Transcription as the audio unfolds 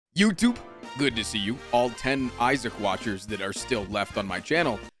YouTube, good to see you. All 10 Isaac watchers that are still left on my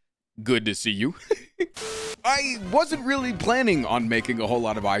channel, good to see you. I wasn't really planning on making a whole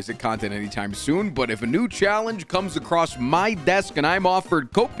lot of Isaac content anytime soon, but if a new challenge comes across my desk and I'm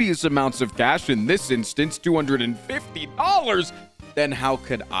offered copious amounts of cash, in this instance $250, then how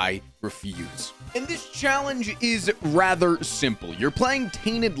could I refuse? And this challenge is rather simple. You're playing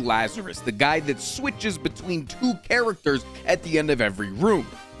Tainted Lazarus, the guy that switches between two characters at the end of every room.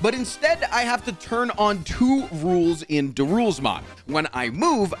 But instead, I have to turn on 2 rules in the rules mod. When I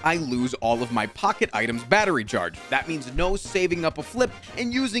move, I lose all of my pocket items battery charge. That means no saving up a flip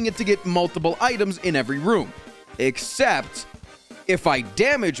and using it to get multiple items in every room. Except, if I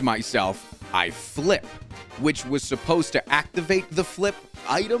damage myself, I flip, which was supposed to activate the flip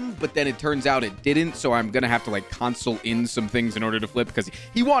item, but then it turns out it didn't, so I'm gonna have to like console in some things in order to flip, because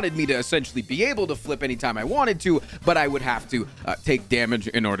he wanted me to essentially be able to flip anytime I wanted to, but I would have to take damage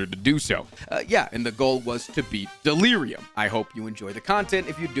in order to do so. Yeah, and the goal was to beat Delirium. I hope you enjoy the content.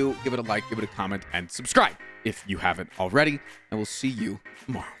 If you do, give it a like, give it a comment, and subscribe if you haven't already, and we'll see you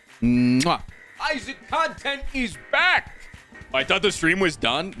tomorrow. Mwah. Isaac content is back! I thought the stream was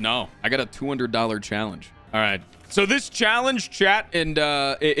done. No, I got a $200 challenge. All right. So this challenge, chat, and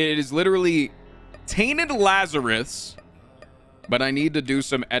it is literally Tainted Lazarus, but I need to do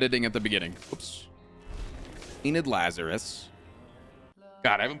some editing at the beginning. Oops. Tainted Lazarus.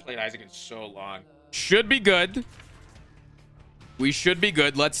 God, I haven't played Isaac in so long. Should be good. We should be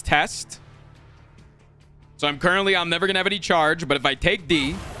good. Let's test. So I'm never going to have any charge, but if I take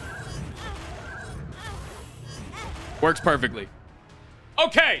D... Works perfectly.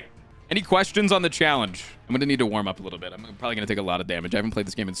 Okay. Any questions on the challenge? I'm going to need to warm up a little bit. I'm probably going to take a lot of damage. I haven't played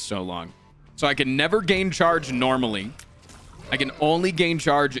this game in so long. So I can never gain charge normally. I can only gain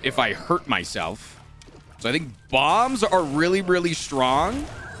charge if I hurt myself. So I think bombs are really, really strong.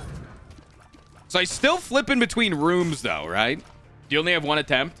 So I still flip in between rooms though, right? Do you only have 1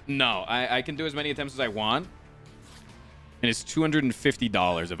 attempt? No, I can do as many attempts as I want. And it's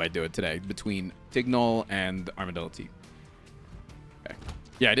 $250 if I do it today between Tignol and Armadillo T. Okay.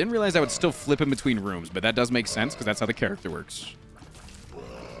 Yeah, I didn't realize I would still flip in between rooms, but that does make sense because that's how the character works.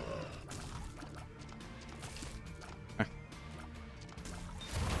 Okay.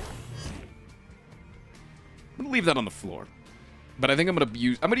 I'm gonna leave that on the floor, but I think I'm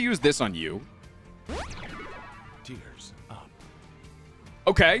gonna use this on you. Tears up.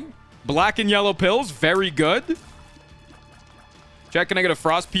 Okay, black and yellow pills, very good. Check, can I get a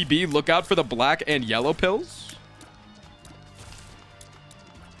Frost PB? Look out for the black and yellow pills.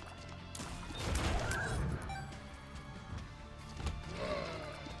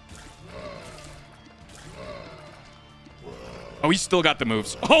 Oh, he's still got the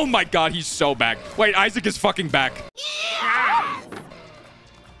moves. Oh my god, he's so back. Wait, Isaac is fucking back. Yeah!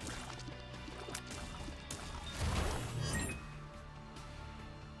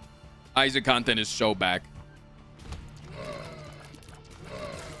 Isaac content is so back.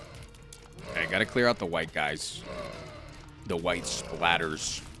 Okay, gotta clear out the white guys. The white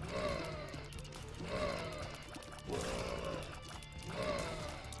splatters.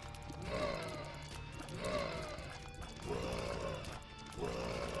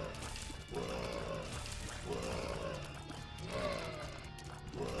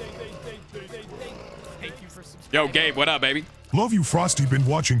 Yo, Gabe, what up, baby? Love you, Frosty. Been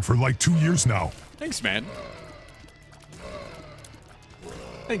watching for like 2 years now. Thanks, man.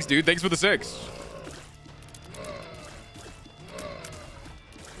 Thanks, dude. Thanks for the 6.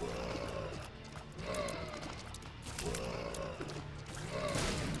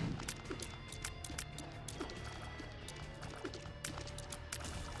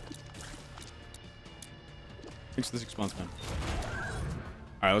 Thanks for the 6 months, man.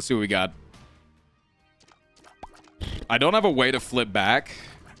 All right, let's see what we got. I don't have a way to flip back,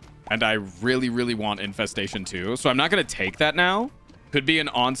 and I really, really want Infestation 2, so I'm not going to take that now. Could be an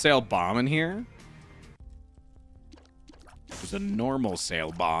on-sale bomb in here. There's a normal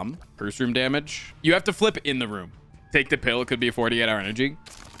sale bomb. Curse room damage. You have to flip in the room. Take the pill. It could be a 48-hour energy.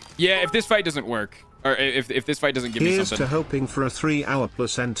 Yeah, if this fight doesn't work, or if this fight doesn't give me something. Here's to hoping for a 3-hour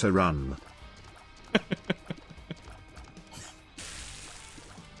placenta run.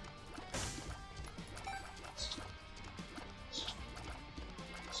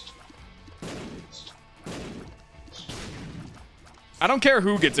 I don't care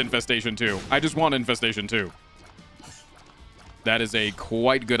who gets Infestation 2. I just want Infestation 2. That is a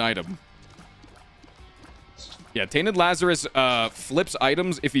quite good item. Yeah, Tainted Lazarus flips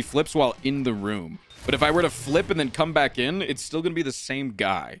items if he flips while in the room. But if I were to flip and then come back in, it's still going to be the same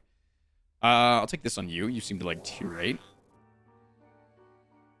guy. I'll take this on you. You seem to like tier 8.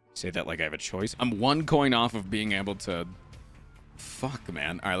 Say that like I have a choice. I'm 1 coin off of being able to... Fuck,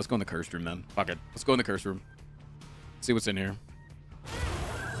 man. All right, let's go in the cursed room then. Fuck it. Let's go in the cursed room. See what's in here.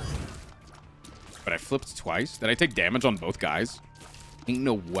 But I flipped twice. Did I take damage on both guys? Ain't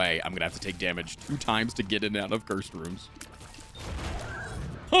no way I'm gonna have to take damage 2 times to get in and out of cursed rooms.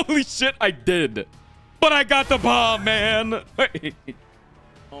 Holy shit, I did. But I got the bomb, man.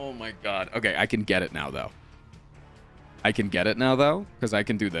 Oh my god. Okay, I can get it now, though. I can get it now, though, because I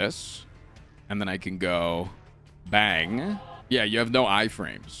can do this. And then I can go bang. Yeah, you have no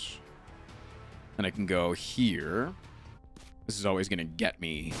iframes. And I can go here. This is always going to get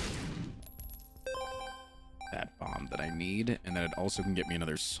me that bomb that I need. And then it also can get me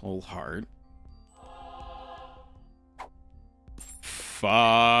another soul heart.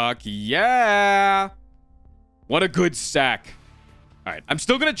 Fuck yeah. What a good sack. All right, I'm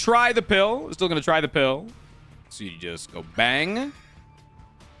still going to try the pill. So you just go bang.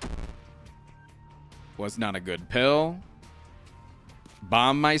 Was not a good pill.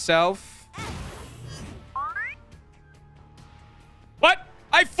 Bomb myself. What?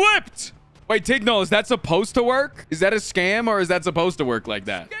 I flipped. Wait, Tignal, is that supposed to work? Is that a scam or is that supposed to work like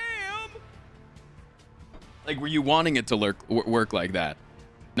that? Scam. Like, were you wanting it to work like that?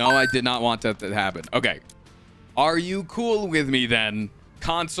 No, I did not want that to happen. Okay. Are you cool with me then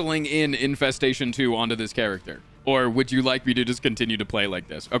consoling in Infestation 2 onto this character? Or would you like me to just continue to play like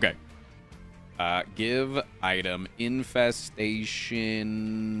this? Okay. Give item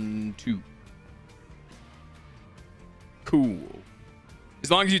Infestation 2. Cool. As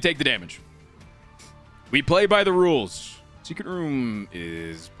long as you take the damage. We play by the rules. Secret room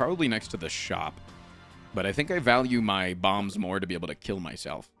is probably next to the shop. But I think I value my bombs more to be able to kill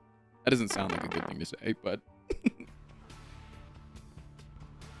myself. That doesn't sound like a good thing to say, but...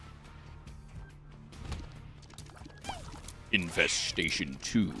 Infestation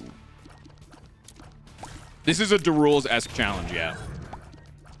 2. This is a Derules-esque challenge, yeah.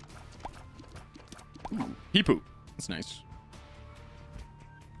 Ooh, pee poop. That's nice.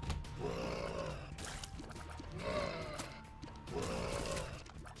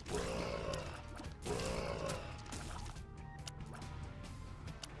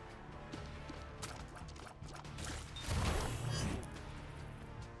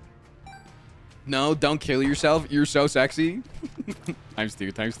 No, don't kill yourself. You're so sexy. Times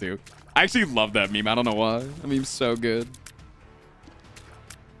two, times 2. I actually love that meme. I don't know why. That meme's so good.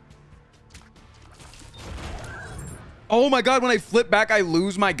 Oh my god, when I flip back, I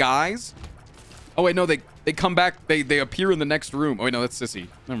lose my guys? Oh wait, no, they come back. They appear in the next room. Oh wait, no, that's Sissy.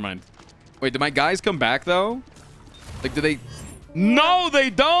 Never mind. Wait, do my guys come back though? Like, do they... No, they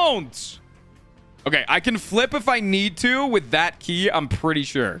don't! Okay, I can flip if I need to with that key, I'm pretty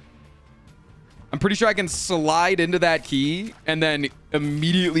sure. I'm pretty sure I can slide into that key and then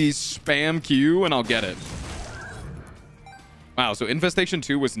immediately spam Q and I'll get it. Wow, so Infestation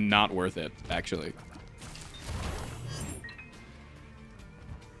 2 was not worth it, actually.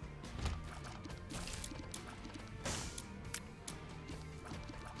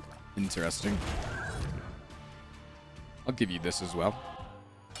 Interesting. I'll give you this as well.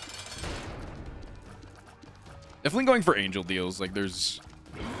 Definitely going for angel deals. Like, there's...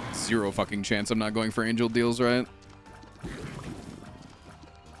 0 fucking chance I'm not going for angel deals, right?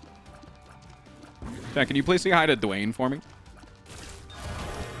 Yeah, can you please say hi to Dwayne for me?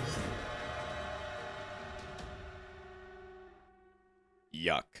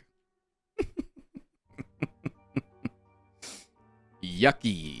 Yuck.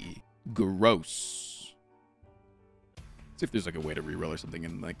 Yucky. Gross. See if there's like a way to reroll or something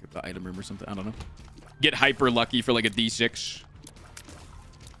in like the item room or something. I don't know. Get hyper lucky for like a D6.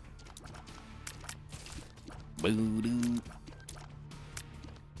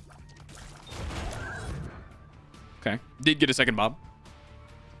 Okay. Did get a second bomb.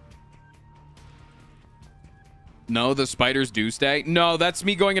 No, the spiders do stay. No, that's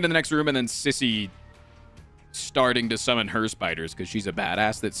me going into the next room and then Sissy starting to summon her spiders because she's a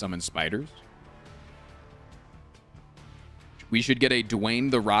badass that summons spiders. We should get a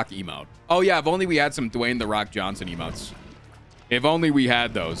Dwayne the Rock emote. Oh yeah, if only we had some Dwayne the Rock Johnson emotes. If only we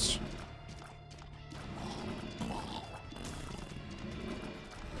had those.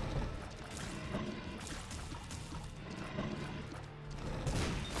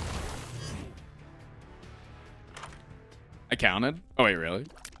 I counted? Oh, wait, really?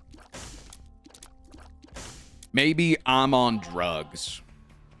 Maybe I'm on drugs.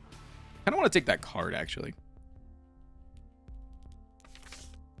 I don't want to take that card, actually.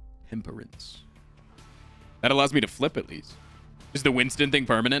 Temperance. That allows me to flip, at least. Is the Winston thing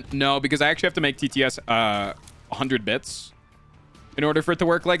permanent? No, because I actually have to make TTS 100 bits. in order for it to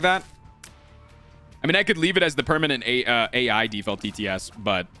work like that. I mean, I could leave it as the permanent AI default TTS,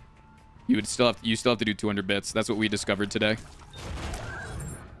 but you still have to do 200 bits. That's what we discovered today.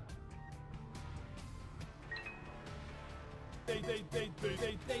 Thank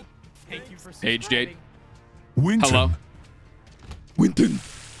you for Age date. Winton. Hello. Winton.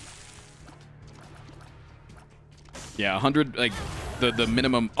 Yeah, 100, like, the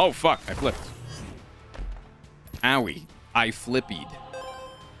minimum. Oh, fuck. I flipped. Owie. I flippied.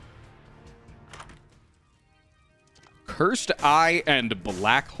 Cursed Eye and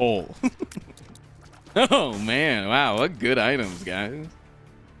Black Hole. Oh, man. Wow. What good items, guys.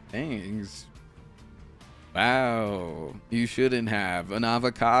 Thanks. Wow. You shouldn't have an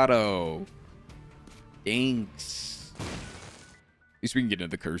avocado. Thanks. At least we can get into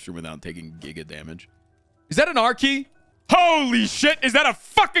the curse room without taking giga damage. Is that an R key? Holy shit. Is that a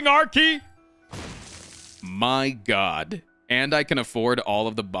fucking R key? My God. And I can afford all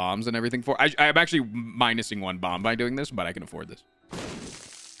of the bombs and everything for... I'm actually minusing 1 bomb by doing this, but I can afford this.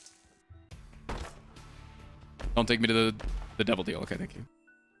 Don't take me to the double deal. Okay, thank you.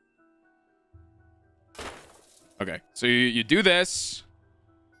 Okay, so you do this.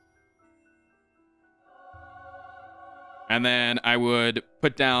 And then I would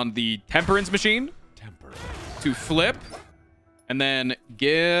put down the temperance machine to flip. And then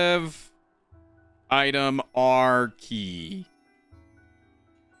give item R key.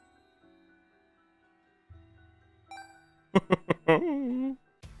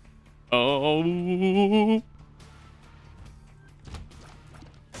 Oh.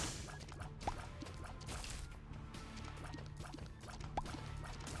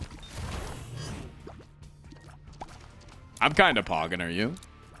 I'm kind of pogging, are you?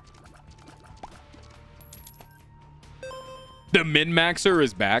 The min-maxer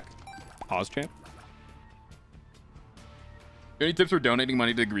is back. Pause champ. Any tips for donating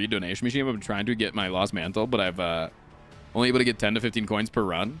money to the greed donation machine? I've been trying to get my lost mantle, but I've only able to get 10 to 15 coins per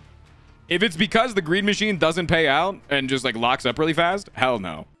run. If it's because the greed machine doesn't pay out and just like locks up really fast, hell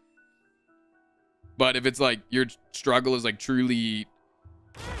no. But if it's like your struggle is like truly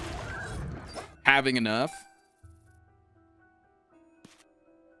having enough,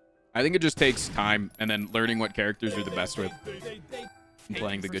 I think it just takes time and then learning what characters you're the best with. And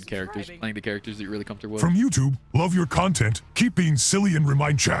playing the good characters, playing the characters that you're really comfortable with. From YouTube, love your content. Keep being silly and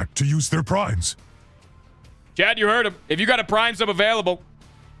remind chat to use their primes. Chad, you heard him. If you got a Prime sub available,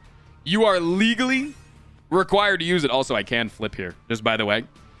 you are legally required to use it. Also, I can flip here, just by the way.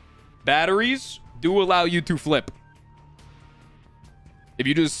 Batteries do allow you to flip. If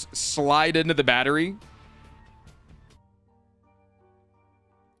you just slide into the battery,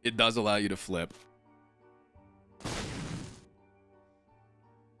 it does allow you to flip.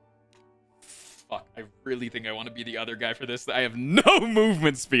 Fuck, I really think I want to be the other guy for this. I have no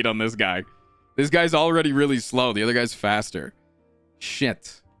movement speed on this guy. This guy's already really slow. The other guy's faster.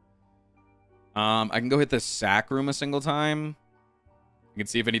 Shit. I can go hit the sack room a single time. You can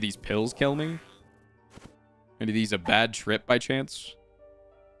see if any of these pills kill me. Any of these a bad trip by chance?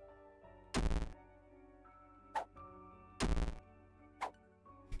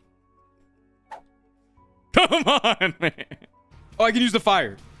 Come on, man. Oh, I can use the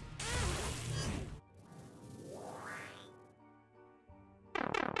fire.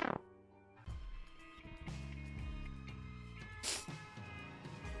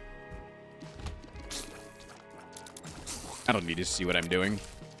 I don't need to see what I'm doing.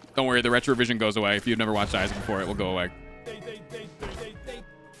 Don't worry, the retrovision goes away. If you've never watched Isaac before, it will go away.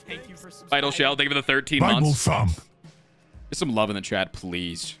 Thank you for Vital Shell, thank you for the 13 Bible months. thump. Just some love in the chat,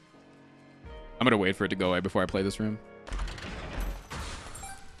 please. I'm going to wait for it to go away before I play this room.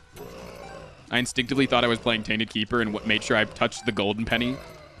 I instinctively thought I was playing Tainted Keeper and made sure I touched the golden penny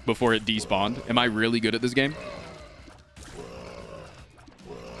before it despawned. Am I really good at this game?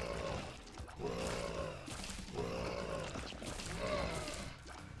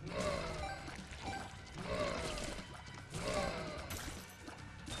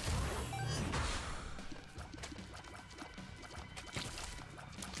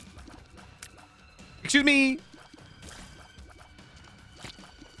 Excuse me.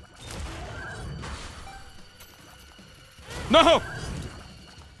 No.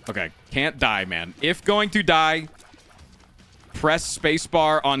 Okay, can't die, man. If going to die, press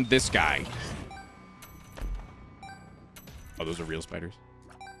spacebar on this guy. Oh, those are real spiders.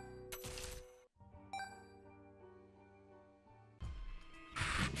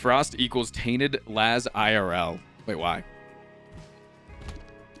 Frost equals tainted Laz IRL. Wait, why?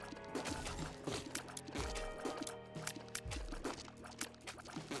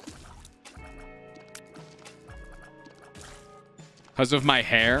 Because of my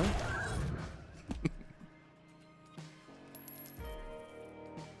hair?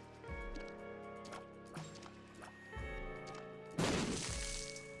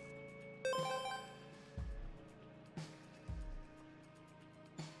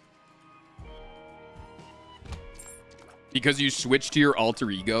 Because you switch to your alter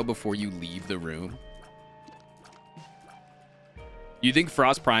ego before you leave the room? You think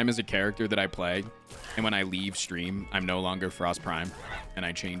Frostprime is a character that I play, and when I leave stream, I'm no longer Frostprime, and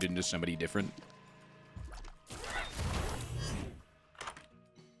I change into somebody different?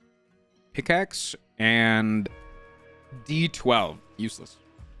 Pickaxe and D12. Useless.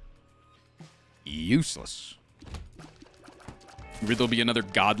 Useless. Maybe there'll be another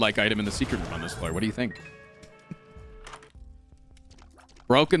godlike item in the secret room on this floor. What do you think?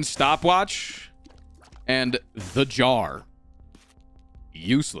 Broken stopwatch and the jar.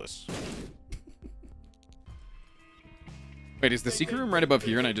 Useless. Wait, is the secret room right above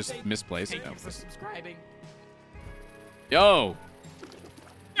here and I just misplaced it? Thank you for subscribing. Yo.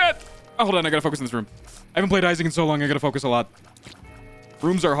 Get. Oh, hold on, I gotta focus in this room. I haven't played Isaac in so long, I gotta focus a lot.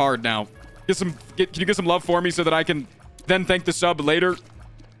 Rooms are hard now. Can you get some love for me so that I can then thank the sub later?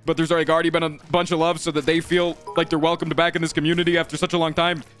 But there's already been a bunch of love so that they feel like they're welcomed back in this community after such a long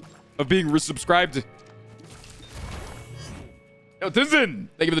time of being resubscribed. Yo, Tinsin!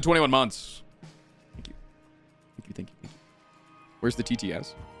 Thank you for the 21 months. Thank you. Thank you. Where's the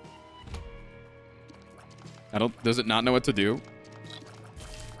TTS? Does it not know what to do?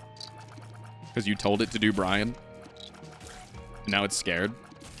 Because you told it to do, Brian. Now it's scared.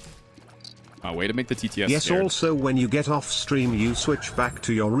 Oh, way to make the TTS Yes, scared. also when you get off stream you switch back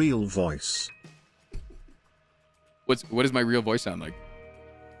to your real voice. What does my real voice sound like?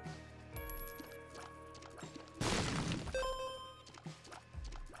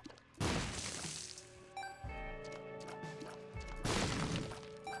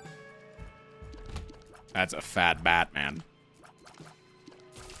 That's a fat bat, man.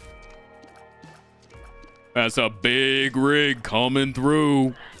 That's a big rig coming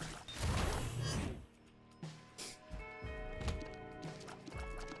through.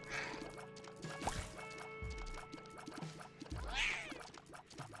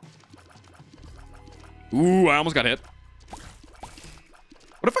 Ooh, I almost got hit.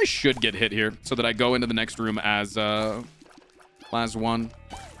 What if I should get hit here so that I go into the next room as last one?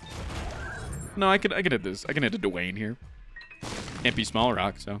 No, I can hit this. I can hit a Dwayne here. Can't be small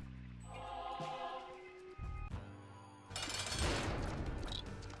rock, so.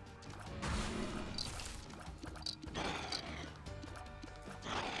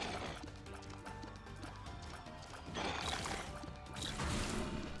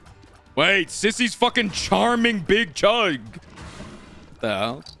 Wait, Sissy's fucking charming big chug. What the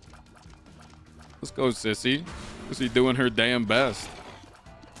hell? Let's go, Sissy. Sissy doing her damn best.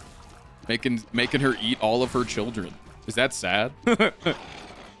 Making her eat all of her children. Is that sad?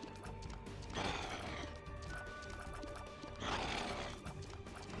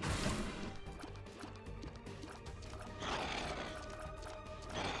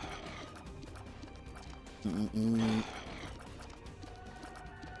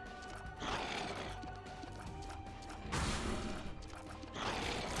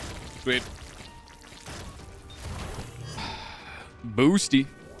 Sweet. Boosty.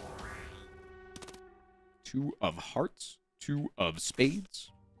 2 of hearts. 2 of spades.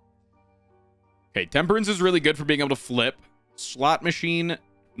 Okay, temperance is really good for being able to flip. Slot machine.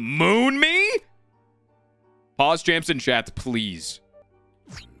 Moon me? Pause champs in chat, please.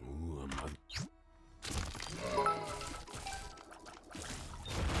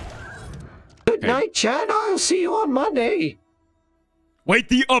 Good night, Chad. I'll see you on Monday. Wait,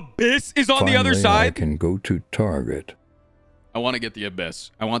 the abyss is on the other side? I can go to Target. I want to get the abyss.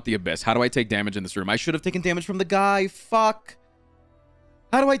 I want the abyss. How do I take damage in this room? I should have taken damage from the guy. Fuck.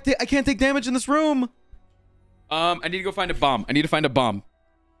 How do I can't take damage in this room. I need to go find a bomb. I need to find a bomb.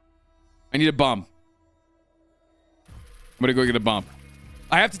 I need a bomb. I'm gonna go get a bomb.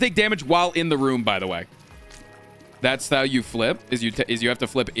 I have to take damage while in the room, by the way. That's how you flip. Is you have to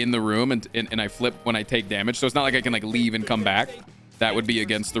flip in the room, and I flip when I take damage. So it's not like I can like leave and come back. That would be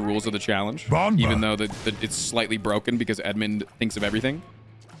against the rules of the challenge. Bomba. Even though it's slightly broken because Edmund thinks of everything.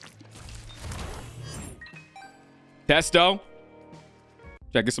 Testo.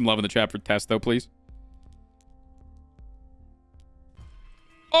 Jack, get some love in the chat for Testo, please.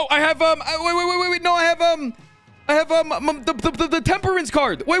 Oh, I have wait. No, I have the temperance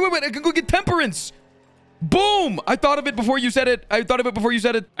card. Wait. I can go get temperance. Boom! I thought of it before you said it. I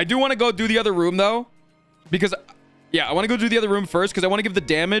do want to go do the other room though, because yeah, I want to go do the other room first because I want to give the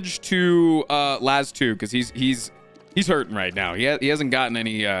damage to Laz too, because he's He's hurting right now. He hasn't gotten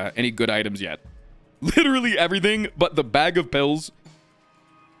any good items yet. Literally everything but the bag of pills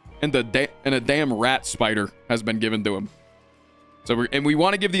and a damn rat spider has been given to him. So we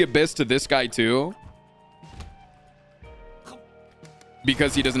want to give the abyss to this guy too,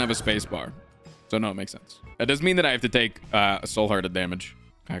 because he doesn't have a space bar. So no, it makes sense. That does mean that I have to take a soul heart of damage.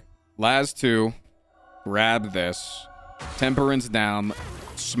 Okay. Last two. Grab this. Temperance down.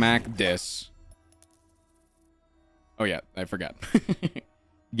 Smack this. Oh yeah, I forgot.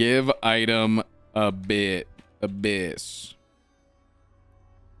 Give item a bit. Abyss.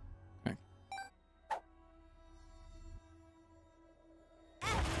 Okay.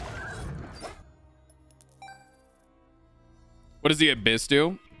 What does the abyss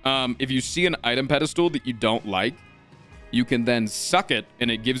do? If you see an item pedestal that you don't like, you can then suck it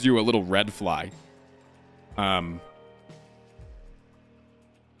and it gives you a little red fly.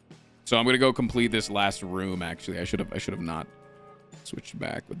 So I'm gonna go complete this last room. Actually, I should have not switched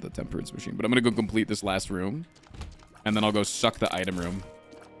back with the temperance machine, but I'm gonna go complete this last room, and then I'll go suck the item room.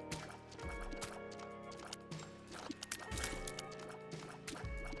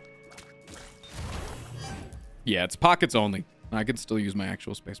 Yeah, it's pockets only. I can still use my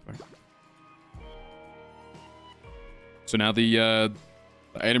actual spacebar. So now the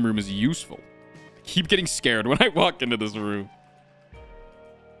item room is useful. I keep getting scared when I walk into this room.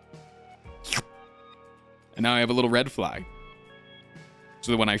 And now I have a little red fly.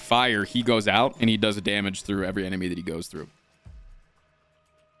 So that when I fire, he goes out and he does damage through every enemy that he goes through.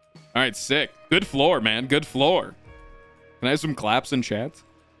 All right, sick. Good floor, man. Good floor. Can I have some claps in chat?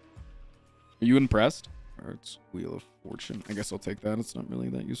 Are you impressed? Arts, Wheel of Fortune. I guess I'll take that. It's not really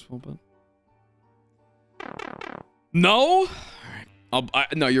that useful, but... No? All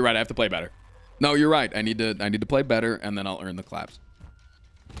right. No, you're right. I have to play better. No, you're right. I need to play better, and then I'll earn the claps.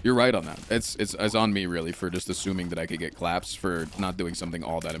 You're right on that. It's on me, really, for just assuming that I could get claps for not doing something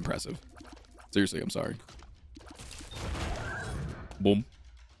all that impressive. Seriously, I'm sorry. Boom.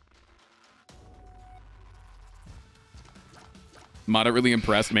 I'm not really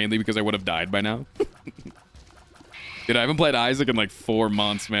impressed, mainly because I would have died by now. Dude, I haven't played Isaac in like 4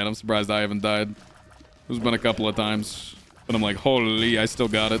 months, man. I'm surprised I haven't died. There's been a couple of times. But I'm like, holy, I still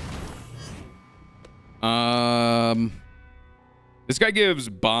got it. This guy gives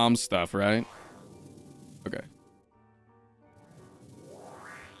bomb stuff, right? Okay.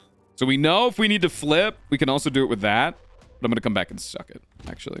 So we know if we need to flip, we can also do it with that. But I'm going to come back and suck it,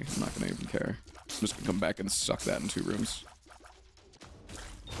 actually. I'm not going to even care. I'm just going to come back and suck that in 2 rooms.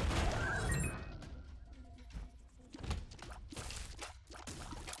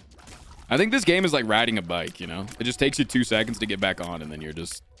 I think this game is like riding a bike, you know? It just takes you 2 seconds to get back on, and then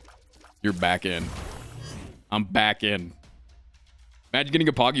you're back in. I'm back in. Imagine getting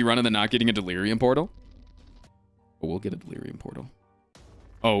a Poggy run and then not getting a Delirium Portal. Oh, we'll get a Delirium Portal.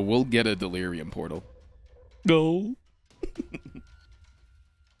 Oh, we'll get a Delirium Portal. Go.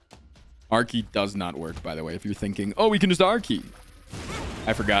 R-key does not work, by the way, if you're thinking, oh, we can just R-key.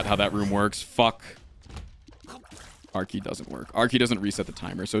 I forgot how that room works. Fuck. R-key doesn't work. R-key doesn't reset the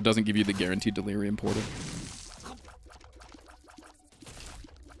timer, so it doesn't give you the guaranteed Delirium Portal.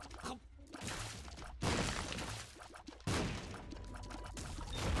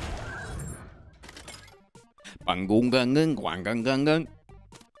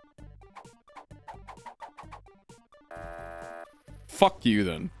 Fuck you,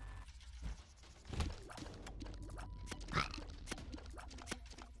 then.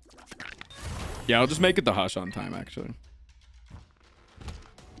 Yeah, I'll just make it the hush on time, actually.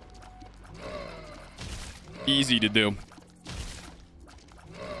 Easy to do.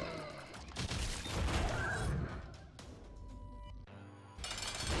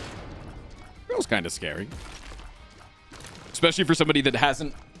 Feels kind of scary. Especially for somebody that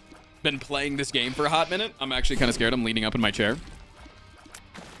hasn't been playing this game for a hot minute. I'm actually kind of scared. I'm leaning up in my chair.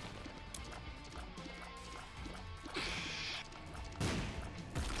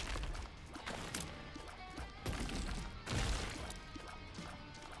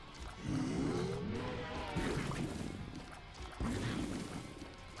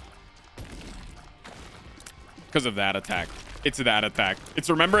 Because of that attack. It's that attack. It's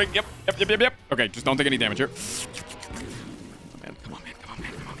remembering. Yep. Okay, just don't take any damage here. Come on, man.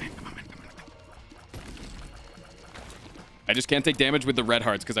 I just can't take damage with the red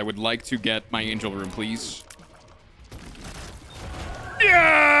hearts because I would like to get my angel room, please.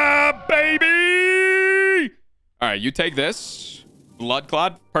 Yeah, baby! All right, you take this. Blood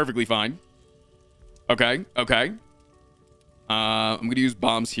Clot, perfectly fine. Okay. I'm going to use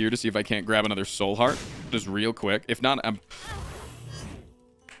bombs here to see if I can't grab another soul heart. Just real quick. If not, I'm...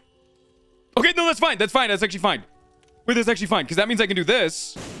 Okay, no, that's fine. That's actually fine. Wait, that's actually fine, because that means I can do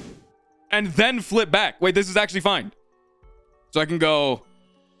this and then flip back. Wait, this is actually fine. So I can go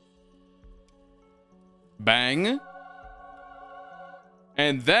bang.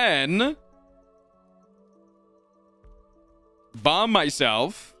 And then bomb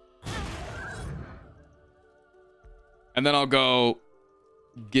myself. And then I'll go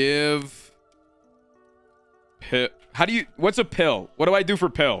give pill. How do you, what's a pill? What do I do for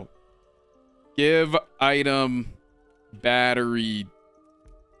pill? Give item battery.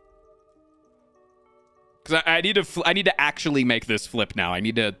 Because I need to actually make this flip now. I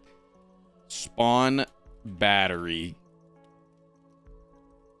need to spawn battery.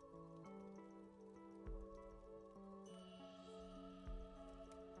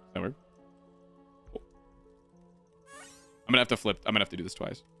 That work? Cool. I'm gonna have to flip. I'm gonna have to do this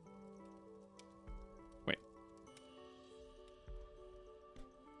twice. Wait.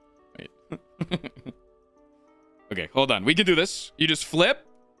 Okay, hold on. We can do this. You just flip.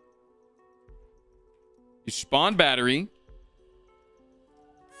 You spawn battery.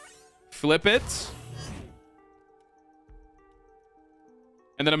 Flip it.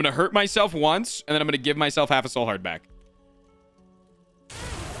 And then I'm going to hurt myself once. And then I'm going to give myself half a soul heart back.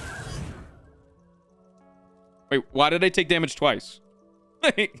 Wait, why did I take damage twice?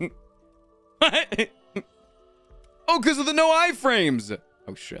 What? Oh, because of the no iframes.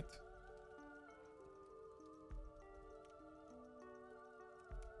 Oh, shit.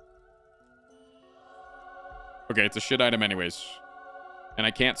 Okay, it's a shit item anyways. And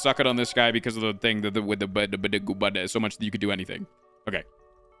I can't suck it on this guy because of the thing that with the so much that you could do anything. Okay.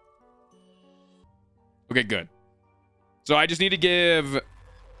 Okay, good. So I just need to give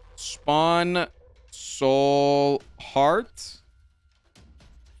spawn soul heart.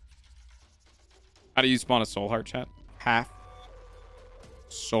 How do you spawn a soul heart, chat? Half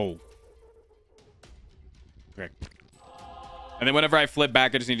soul. Okay. And then whenever I flip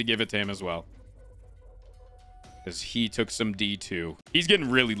back, I just need to give it to him as well. Because he took some D2. He's getting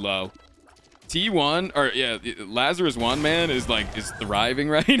really low. T1, or yeah, Lazarus 1, man, is thriving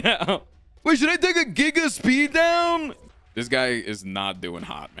right now. Wait, should I take a giga speed down? This guy is not doing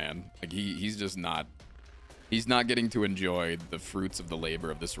hot, man. Like, he's just not. He's not getting to enjoy the fruits of the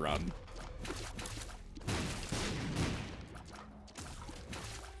labor of this run.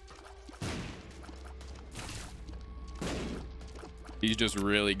 He's just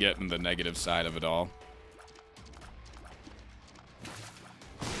really getting the negative side of it all.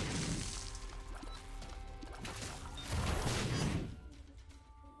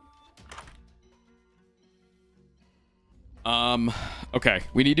 Okay,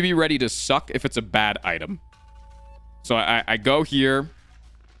 we need to be ready to suck if it's a bad item. So I go here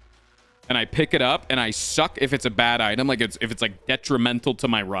and I pick it up and I suck if it's a bad item, like if it's like detrimental to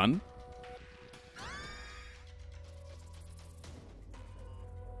my run.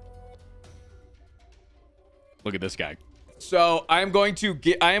 Look at this guy. So I am going to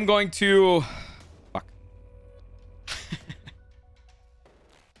fuck.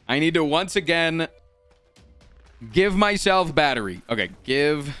 I need to once again give myself battery. Okay,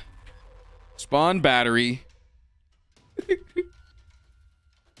 give spawn battery.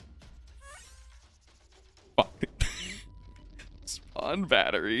 Fuck. Spawn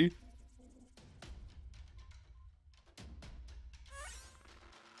battery.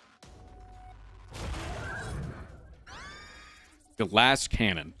 Glass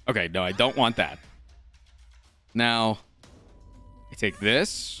cannon. Okay, no, I don't want that. Now, I take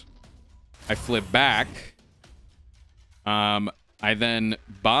this. I flip back. I then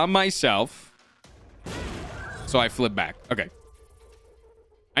bomb myself. So I flip back. Okay.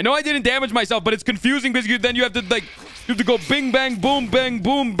 I know I didn't damage myself, but it's confusing because then you have to like you have to go bing bang boom bang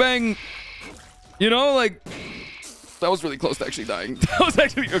boom bang. You know, like that was really close to actually dying. That was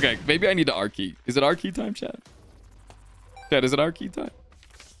actually okay. Maybe I need to R key. Is it R key time, chat? Chat, is it R key time?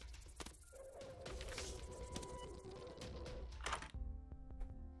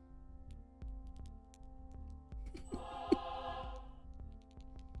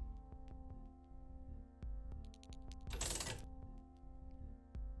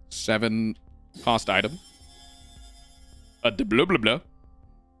 $7 cost item. Blah blah blah.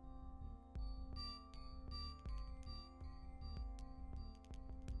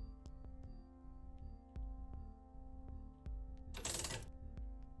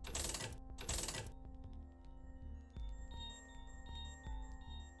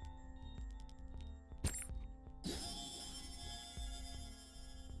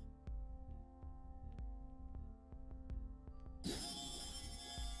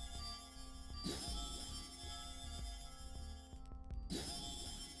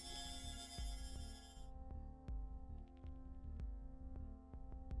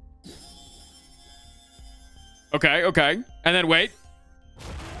 Okay, okay. And then wait.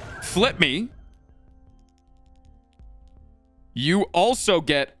 Flip me. You also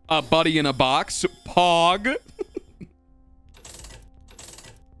get a buddy in a box. Pog.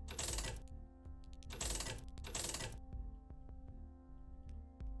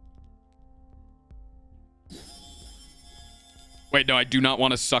 Wait, no, I do not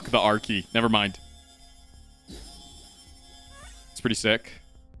want to suck the R key. Never mind. It's pretty sick.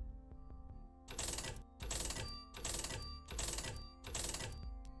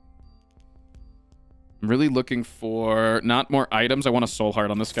 I'm really looking for not more items. I want a soul heart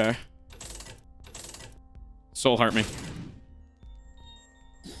on this guy. Soul heart me.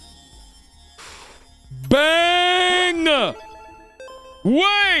 Bang!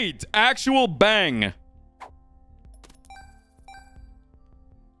 Wait! Actual bang.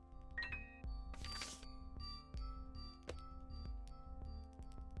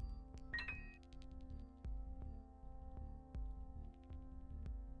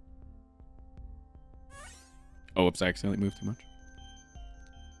 Oh, oops, I accidentally moved too much.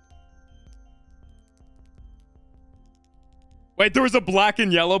 Wait, there was a black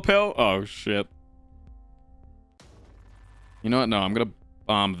and yellow pill? Oh, shit. You know what? No, I'm going to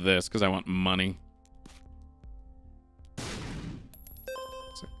bomb this because I want money.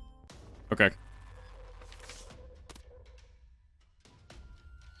 Okay.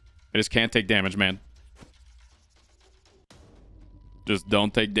 I just can't take damage, man. Just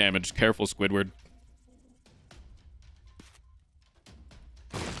don't take damage. Careful, Squidward.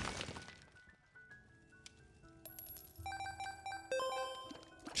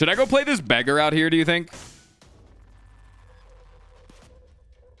 Should I go play this beggar out here, do you think?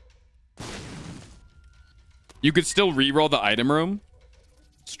 You could still reroll the item room.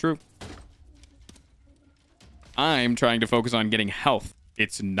 It's true. I'm trying to focus on getting health.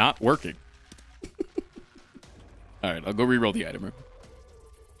 It's not working. All right, I'll go reroll the item room.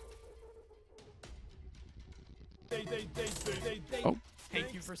 Oh.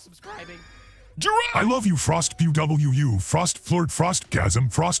 Thank you for subscribing. I love you, Frost PWU, Frost Flirt,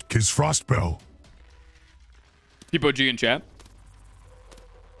 Frostgasm, Frost Kiss, Frost Bell. People G in chat.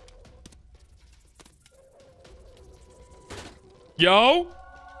 Yo.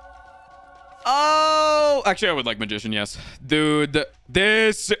 Oh, actually, I would like Magician, yes. Dude,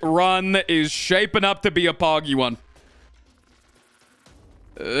 this run is shaping up to be a poggy one.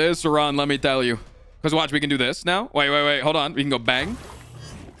 This run, let me tell you. Because watch, we can do this now. Wait, hold on. We can go bang.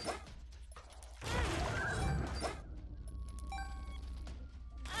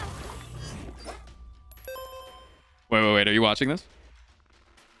 Wait. Are you watching this?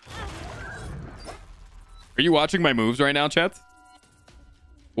 Are you watching my moves right now, chat?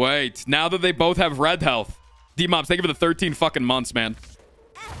 Wait, now that they both have red health. D-Mobs, thank you for the 13 fucking months, man.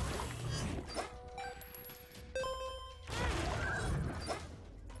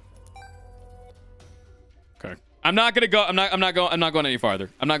 Okay. I'm not gonna go. I'm not going any farther.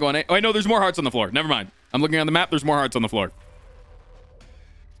 I'm not going. Oh, wait, no, there's more hearts on the floor. Never mind. I'm looking on the map. There's more hearts on the floor.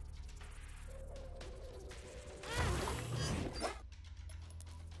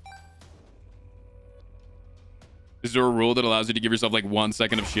 Is there a rule that allows you to give yourself like 1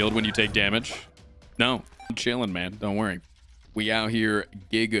 second of shield when you take damage? No. I'm chilling, man. Don't worry. We out here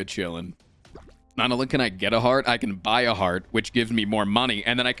giga chilling. Not only can I get a heart, I can buy a heart, which gives me more money.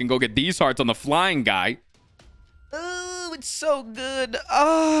 And then I can go get these hearts on the flying guy. Oh, it's so good.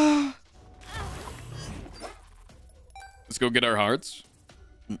 Ah. Let's go get our hearts.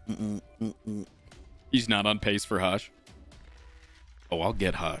 He's not on pace for Hush. Oh, I'll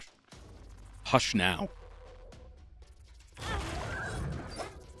get Hush. Hush now.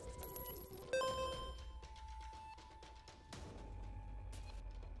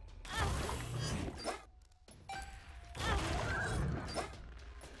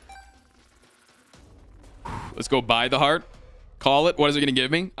 Let's go buy the heart. Call it. What is it going to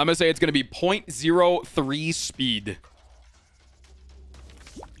give me? I'm going to say it's going to be 0.03 speed.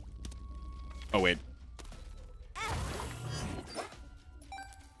 Oh, wait.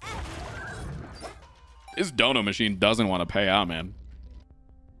 This dono machine doesn't want to pay out, man.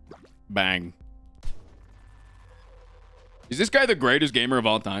 Bang. Is this guy the greatest gamer of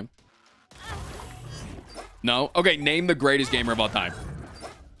all time? No? Okay, name the greatest gamer of all time.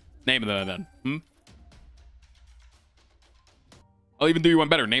 Name them then. Hmm? I'll even do you one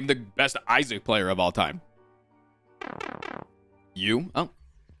better. Name the best Isaac player of all time. You? Oh.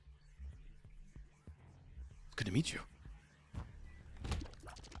 It's good to meet you.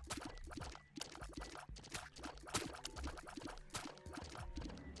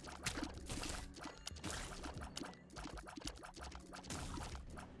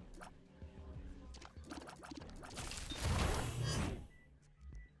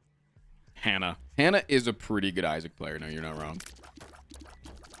 Hannah. Hannah is a pretty good Isaac player. No, you're not wrong.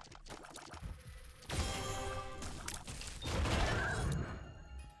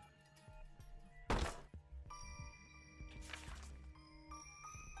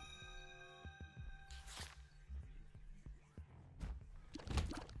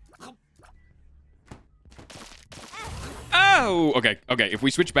 Oh, okay, okay. If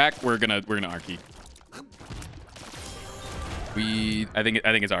we switch back, we're gonna R-key. I think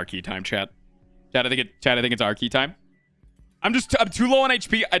it's R-key time, chat. Chat, I think it's R-key time. I'm too low on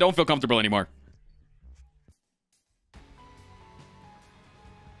HP. I don't feel comfortable anymore.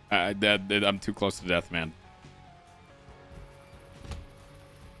 I'm too close to death, man.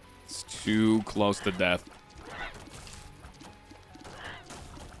 It's too close to death.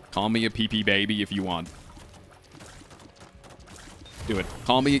 Call me a PP baby if you want. Do it.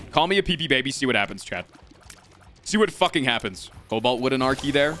 Call me a PP baby. See what happens, chat. See what fucking happens. Cobalt with an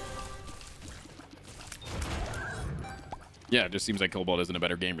R-key there. Yeah, it just seems like Cobalt isn't a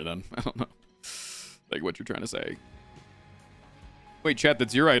better gamer then. I don't know. Like what you're trying to say. Wait, chat,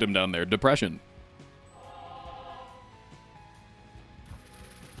 that's your item down there. Depression.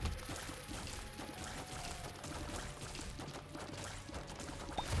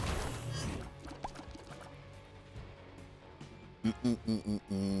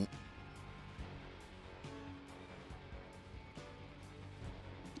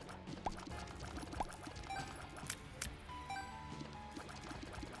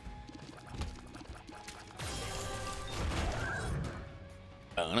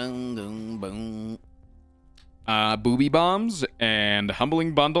 Booby bombs and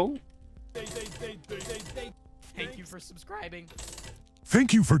humbling bundle. Thank you for subscribing.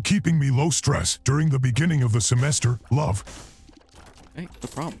 Thank you for keeping me low stress during the beginning of the semester. Love. Hey, no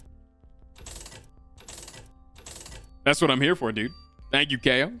problem. That's what I'm here for, dude. Thank you,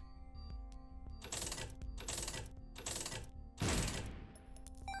 KO.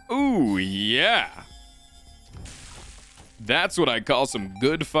 Ooh, yeah. That's what I call some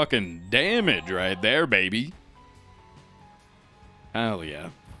good fucking damage right there, baby. Hell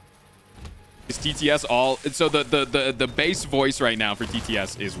yeah. Is TTS all... So the base voice right now for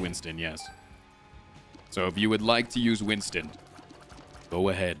TTS is Winston, yes. So if you would like to use Winston, go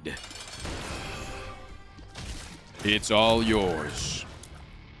ahead. It's all yours.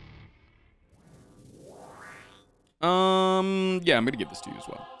 Yeah, I'm gonna give this to you as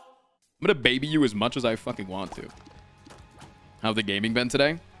well. I'm gonna baby you as much as I fucking want to. How's the gaming been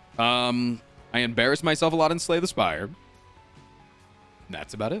today? I embarrassed myself a lot in Slay the Spire.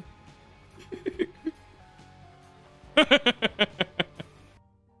 That's about it. Thank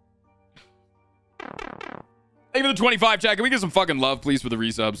you for the 25, chat. Can we get some fucking love, please, for the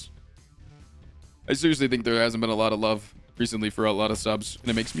resubs? I seriously think there hasn't been a lot of love recently for a lot of subs, and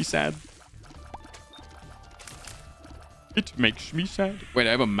it makes me sad. It makes me sad. Wait,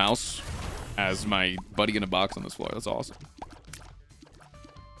 I have a mouse as my buddy in a box on this floor. That's awesome.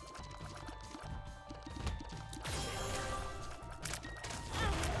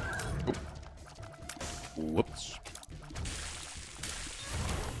 Oh. Whoops.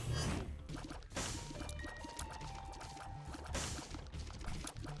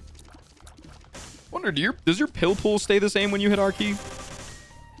 Wonder, does your pill pool stay the same when you hit R key?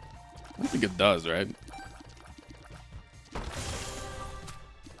 I don't think it does, right?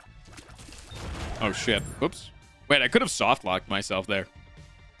 Oh shit. Whoops. Wait, I could have soft locked myself there.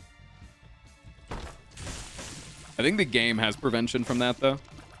 I think the game has prevention from that though,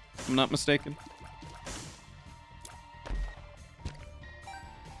 if I'm not mistaken.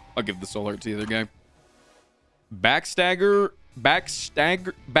 I'll give the soul heart to the other guy. Backstabber.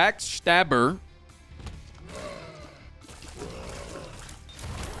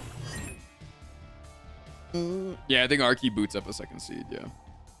 Yeah, I think Arky boots up a second seed, yeah.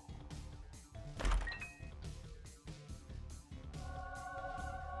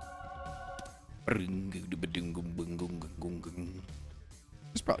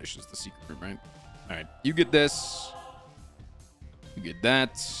 This probably is just the secret room, right? Alright, you get this. You get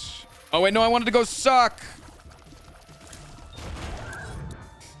that. Oh, wait, no, I wanted to go suck!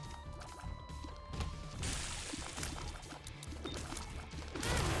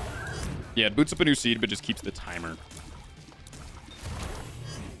 Yeah, it boots up a new seed, but just keeps the timer.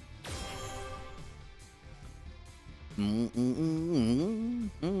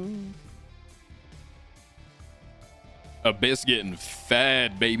 Abyss getting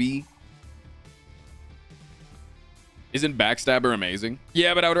fed, baby. Isn't Backstabber amazing?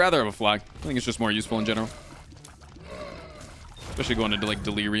 Yeah, but I would rather have a flag. I think it's just more useful in general. Especially going into, like,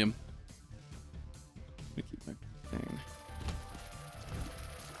 Delirium. Let me keep my thing.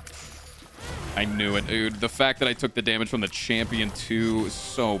 I knew it, dude. The fact that I took the damage from the champion too is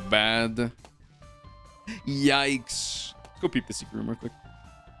so bad. Yikes. Let's go peep the secret room real quick.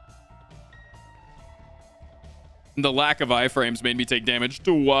 The lack of iframes made me take damage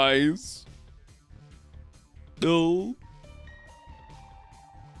twice. No.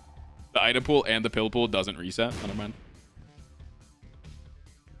 The item pool and the pill pool doesn't reset. Never mind.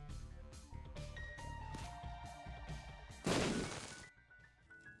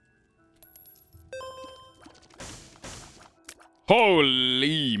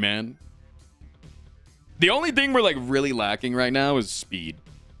 Holy man. The only thing we're like really lacking right now is speed.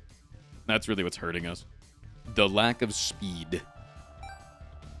 That's really what's hurting us. The lack of speed.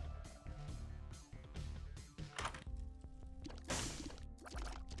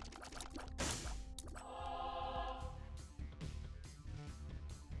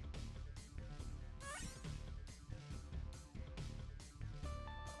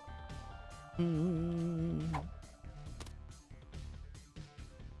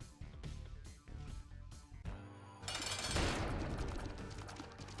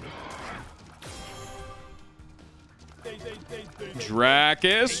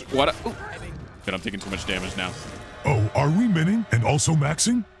 Drakis. What? Ooh. Good, I'm taking too much damage now. Oh, are we minning and also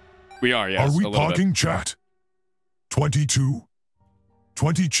maxing? We are, yes. Are we a little pogging bit. chat? 22?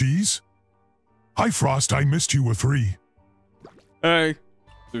 20 cheese? Hi, Frost, I missed you a 3. Hey.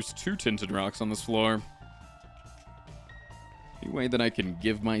 There's 2 tinted rocks on this floor. Any way that I can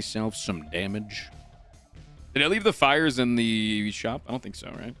give myself some damage? Did I leave the fires in the shop? I don't think so,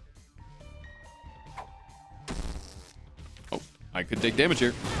 right? Oh, I could take damage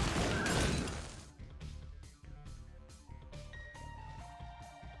here.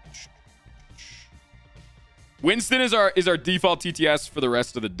 Winston is our default TTS for the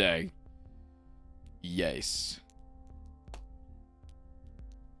rest of the day. Yes.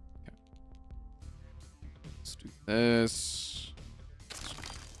 Okay. Let's do this.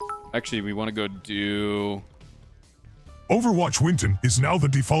 Actually, we want to go do... Overwatch Winton is now the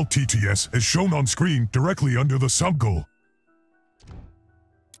default TTS as shown on screen directly under the sub goal.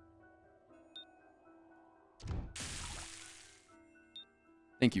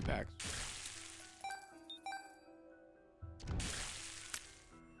 Thank you, Pax.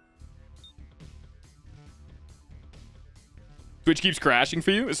 Twitch keeps crashing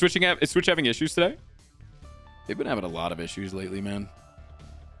for you? Is Twitch having issues today? They've been having a lot of issues lately, man.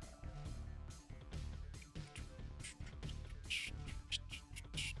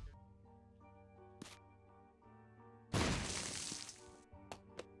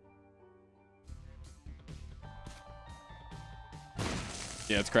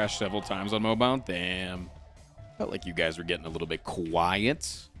 Yeah, it's crashed several times on mobile. Damn. Felt like you guys were getting a little bit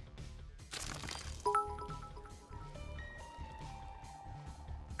quiet.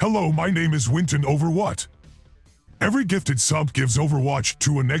 Hello, my name is Winton over what? Every gifted sub gives Overwatch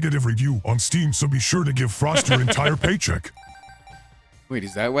 2 a negative review on Steam, so be sure to give Frost your entire paycheck. Wait,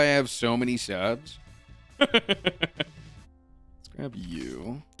 is that why I have so many subs? Let's grab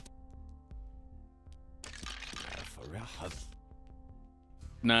you.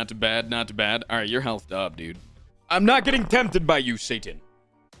 Not bad, not bad. All right, you're healthed up, dude. I'm not getting tempted by you, Satan.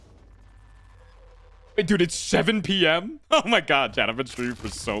 Wait, dude, it's 7 p.m.? Oh my god, chat, I've been streaming for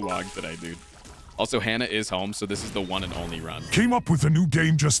so long today, dude. Also, Hannah is home, so this is the one and only run. Came up with a new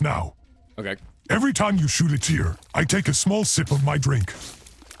game just now. Okay. Every time you shoot a tear, I take a small sip of my drink.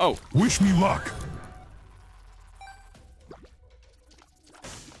 Oh. Wish me luck.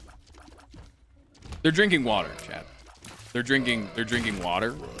 They're drinking water, chat. They're drinking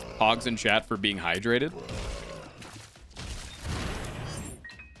water. Hogs in chat for being hydrated.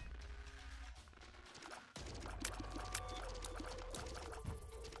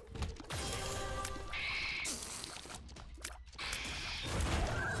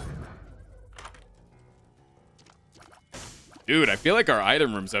 Dude, I feel like our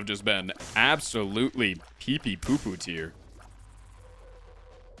item rooms have just been absolutely pee-pee poo-poo tier.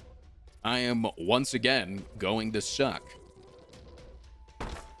 I am once again going to suck.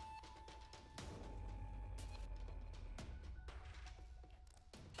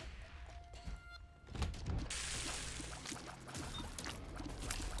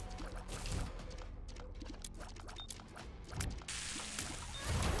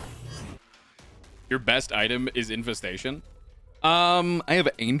 Your best item is infestation. I have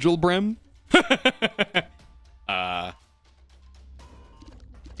Angel Brim.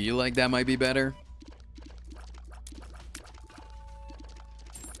 Feel like that might be better.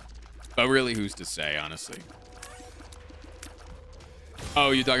 But really, who's to say, honestly?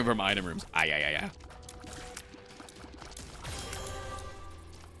 Oh, you're talking from item rooms. Yeah.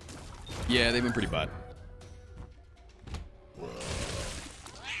 Yeah, they've been pretty butt.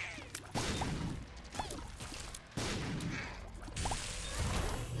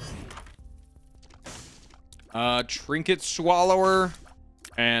 Trinket Swallower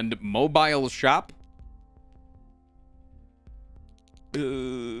and Mobile Shop.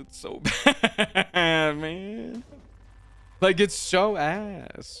 It's so bad, man. Like, it's so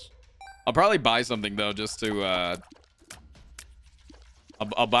ass. I'll probably buy something, though, just to,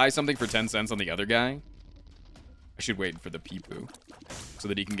 I'll buy something for 10 cents on the other guy. I should wait for the Peepoo so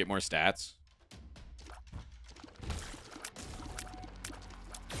that he can get more stats.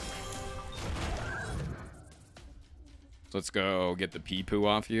 So let's go get the Peepoo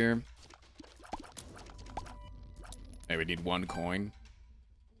off here. Hey, we need 1 coin.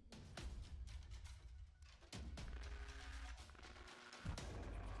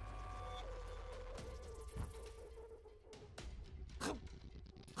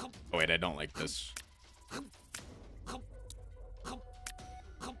 Oh, wait, I don't like this.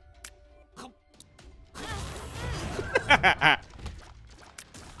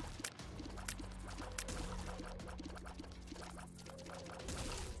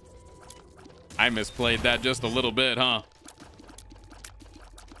 I misplayed that just a little bit, huh?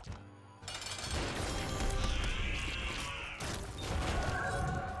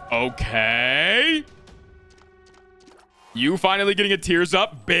 Okay. You finally getting a tears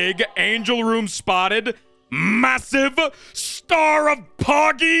up. Big angel room spotted. Massive star of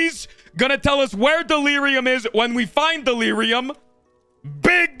Poggies. Gonna tell us where Delirium is when we find Delirium.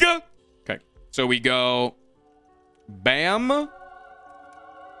 Big. Okay. So we go bam.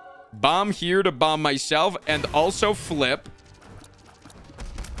 Bomb here to bomb myself and also flip.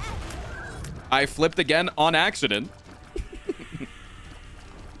 I flipped again on accident.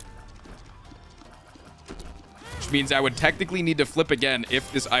 Which means I would technically need to flip again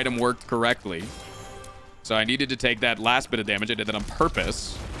if this item worked correctly. So I needed to take that last bit of damage. I did that on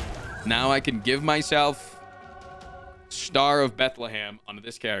purpose. Now I can give myself Star of Bethlehem onto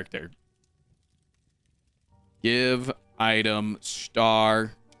this character. Give item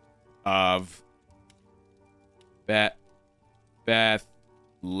Star of Bethlehem.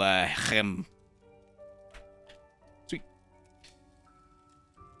 Sweet.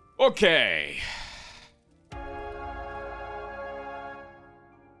 Okay.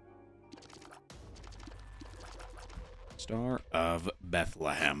 Star of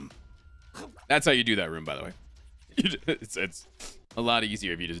Bethlehem. That's how you do that room, by the way. It's a lot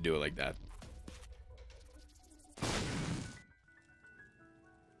easier if you just do it like that.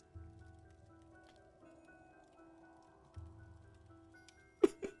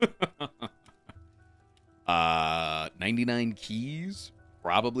 uh, 99 keys.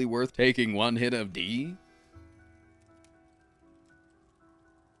 Probably worth taking 1 hit of D.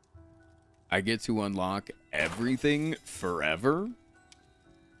 I get to unlock everything forever.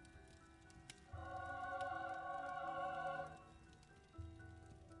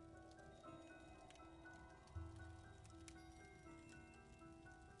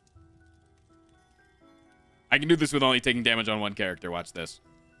 I can do this with only taking damage on 1 character. Watch this.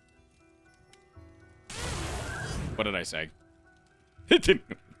 What did I say? It didn't.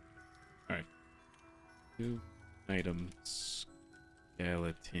 All right. 2 items.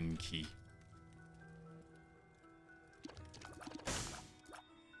 Skeleton key.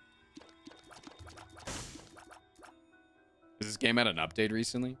 Has this game had an update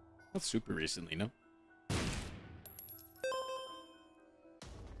recently? Not super recently, no?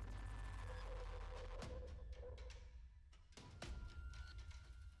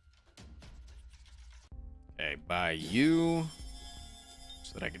 Okay, buy you.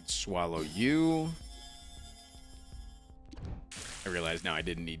 So that I can swallow you. I realize now I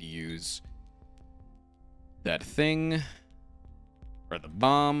didn't need to use that thing. Or the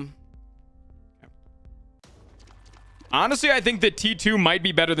bomb. Okay. Honestly, I think that T2 might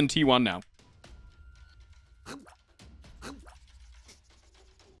be better than T1 now.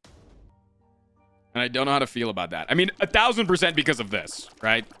 And I don't know how to feel about that. I mean, 1000% because of this,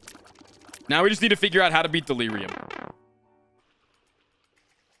 right? Now we just need to figure out how to beat Delirium.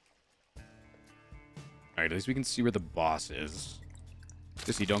 Alright, at least we can see where the boss is.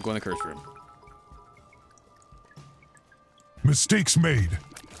 Just you don't go in the curse room. Mistakes made.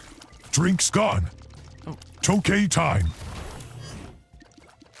 Drinks gone. Oh. Tokay time.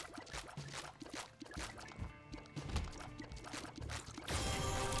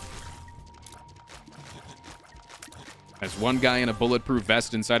 As one guy in a bulletproof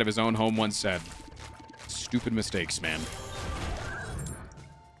vest inside of his own home once said, stupid mistakes, man.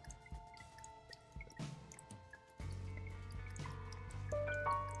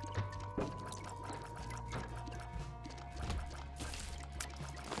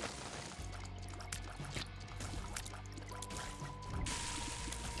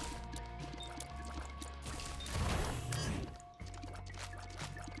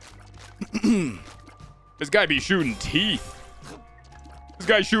 This guy be shooting teeth. This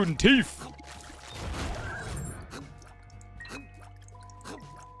guy's shooting teeth.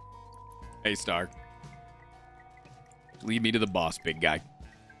 Hey, Star. Lead me to the boss, big guy.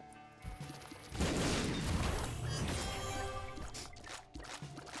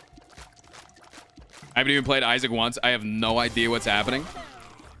 I haven't even played Isaac once. I have no idea what's happening.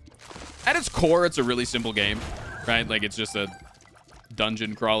 At its core, it's a really simple game, right? Like, it's just a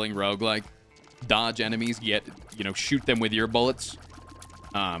dungeon crawling roguelike. Dodge enemies, shoot them with your bullets.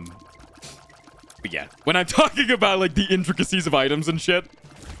 But yeah, when I'm talking about, like, the intricacies of items and shit,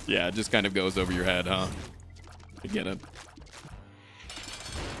 yeah, it just kind of goes over your head, huh? I get it.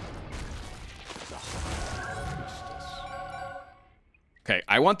 Okay,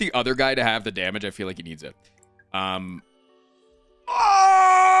 I want the other guy to have the damage. I feel like he needs it.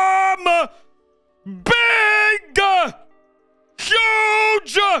 Big,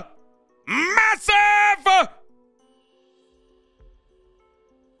 huge, massive.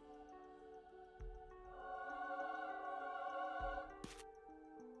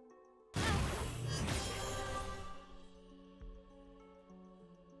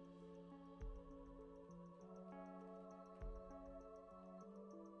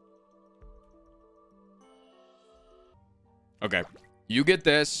 Okay, you get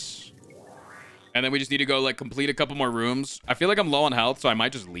this, and then we just need to go, like, complete a couple more rooms. I feel like I'm low on health, so I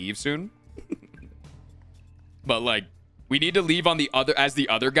might just leave soon. But, like, we need to leave on the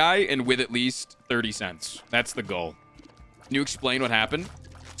other guy and with at least 30 cents. That's the goal. Can you explain what happened?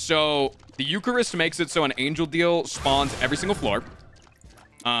 So the Eucharist makes it so an angel deal spawns every single floor.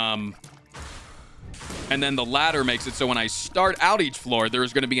 And then the ladder makes it so when I start out each floor,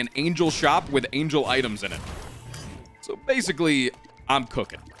 there's going to be an angel shop with angel items in it. So basically, I'm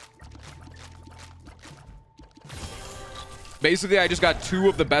cooking. Basically, I just got 2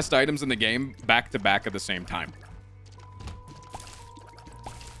 of the best items in the game back to back at the same time.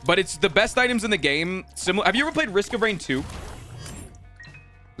 But it's the best items in the game. Similar. Have you ever played Risk of Rain 2?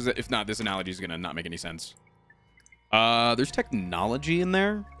 If not, this analogy is going to not make any sense. There's technology in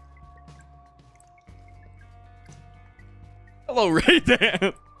there. Hello,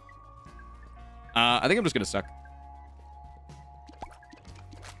 Raydan. I think I'm just going to suck.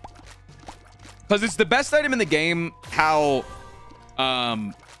 Because it's the best item in the game, how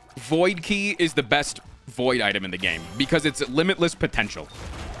Void Key is the best Void item in the game. Because it's limitless potential.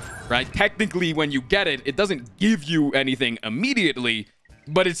 Right? Technically, when you get it, it doesn't give you anything immediately.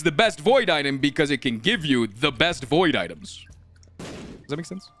 But it's the best Void item because it can give you the best Void items. Does that make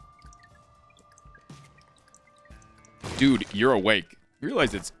sense? Dude, you're awake. You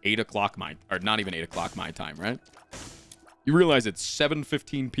realize it's 8 o'clock my... Or not even 8 o'clock my time, right? You realize it's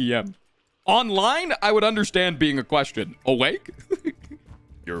 7:15 p.m. Online, I would understand being a question. Awake?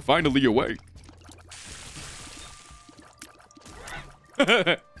 You're finally awake.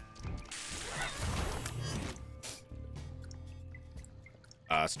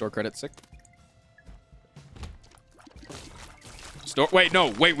 Store credit sick. Wait,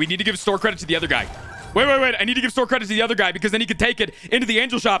 we need to give store credit to the other guy. Wait. I need to give store credit to the other guy because then he can take it into the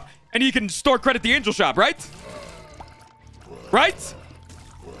angel shop and he can store credit the angel shop, right? Right?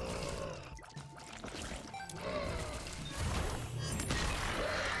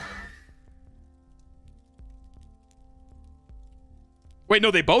 Wait, no,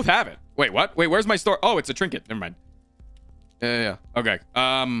 they both have it. Wait, what? Wait, where's my store? Oh, it's a trinket. Never mind. Yeah. Okay.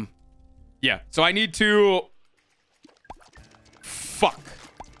 Yeah. So I need to... Fuck.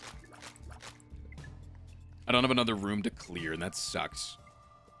 I don't have another room to clear, and that sucks.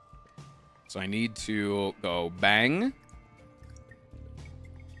 So I need to go bang.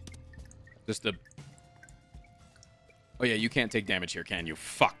 Just a... Oh, yeah, you can't take damage here, can you?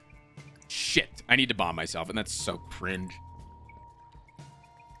 Fuck. Shit. I need to bomb myself, and that's so cringe.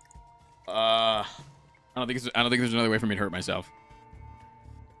 I don't think there's another way for me to hurt myself.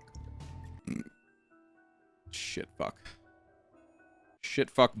 Shit, fuck. Shit,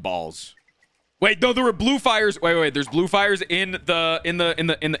 fuck balls. Wait, no, there were blue fires. Wait. There's blue fires in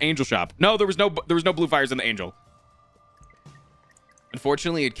the angel shop. No, there was no blue fires in the angel.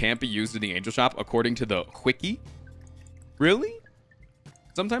 Unfortunately, it can't be used in the angel shop according to the wiki. Really?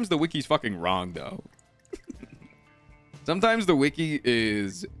 Sometimes the wiki's fucking wrong, though. Sometimes the wiki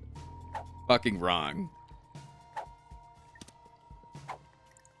is fucking wrong.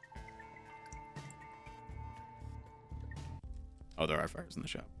 Oh, there are fires in the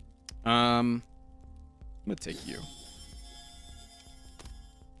shop. I'm gonna take you.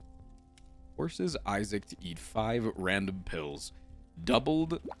 Forces Isaac to eat 5 random pills,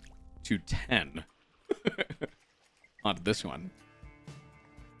 doubled to 10. On this one.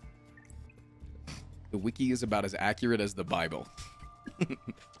 The wiki is about as accurate as the Bible. Yeah,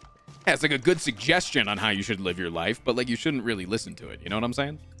 it's like a good suggestion on how you should live your life, but like you shouldn't really listen to it. You know what I'm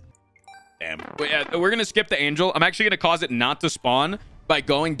saying? Damn. But yeah, we're gonna skip the angel. I'm actually gonna cause it not to spawn by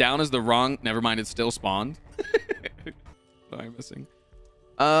going down as the wrong. Never mind, it's still spawned. What am I missing?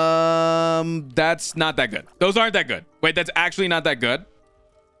 That's not that good. Those aren't that good. Wait, that's actually not that good.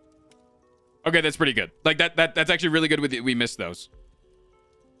 Okay, that's pretty good. Like that's actually really good. We missed those.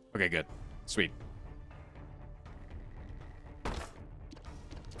 Okay, good. Sweet.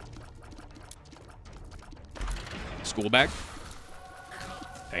 School bag.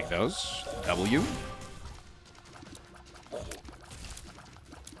 Take those. W.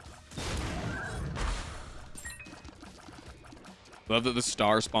 Love that the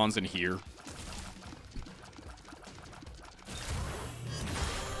star spawns in here.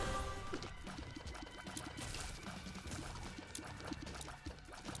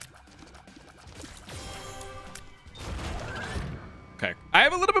 Okay. I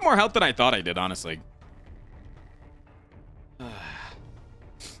have a little bit more health than I thought I did, honestly.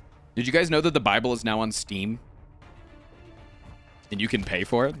 Did you guys know that the Bible is now on Steam? And you can pay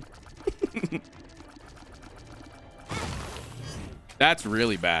for it? That's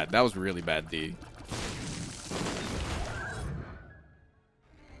really bad. That was really bad, D.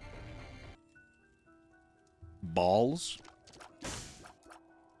 Balls?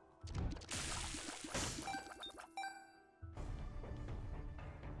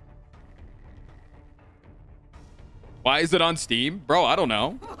 Why is it on Steam? Bro, I don't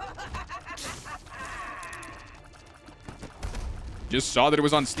know. Just saw that it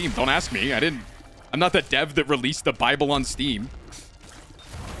was on Steam. Don't ask me. I'm not the dev that released the Bible on Steam.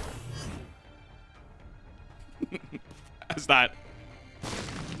 That's not...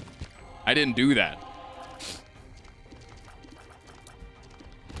 I didn't do that.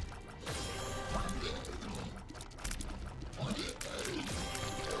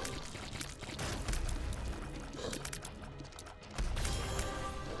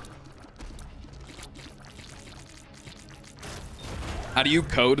 How do you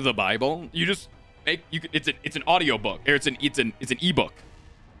code the Bible? You just make it's an audio book, or it's an ebook.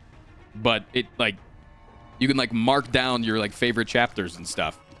 But it like you can like mark down your like favorite chapters and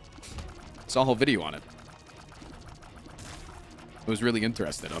stuff. Saw a whole video on it. I was really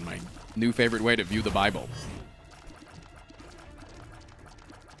interested on my new favorite way to view the Bible.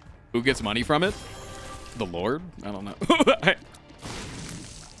 Who gets money from it? The Lord? I don't know. It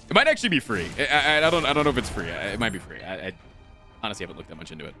might actually be free. I don't know if it's free. It might be free. I honestly haven't looked that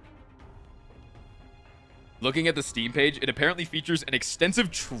much into it. Looking at the Steam page, it apparently features an extensive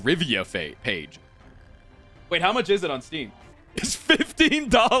trivia page. Wait, how much is it on Steam? It's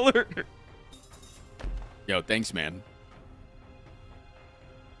 $15. Yo, thanks, man.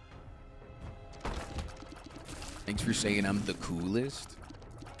 Thanks for saying I'm the coolest.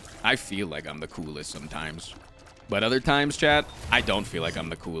 I feel like I'm the coolest sometimes. But other times, chat, I don't feel like I'm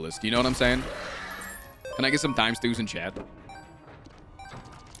the coolest. You know what I'm saying? Can I get some times twos in chat?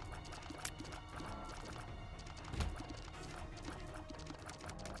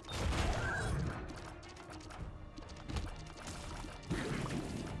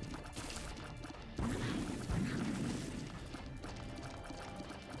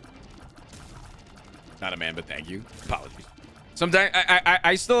 Not a man, but thank you. Apologies. Sometimes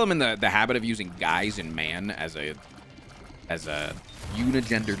I still am in the habit of using guys and man as a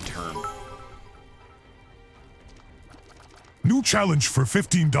unigendered term. New challenge for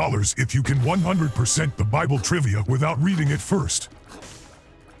 $15 if you can 100% the Bible trivia without reading it first.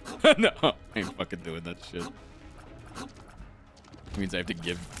 No, I ain't fucking doing that shit. It means I have to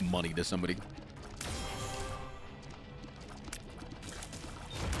give money to somebody.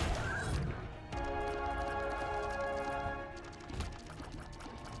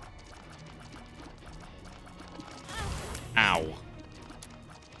 Ow.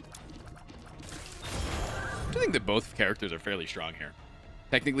 I think that both characters are fairly strong here.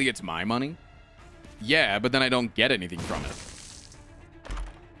 Technically, it's my money. Yeah, but then I don't get anything from it.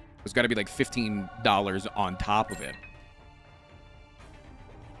 There's got to be like $15 on top of it.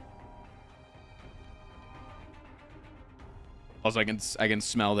 Also, I can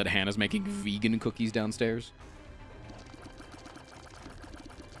smell that Hannah's making vegan cookies downstairs.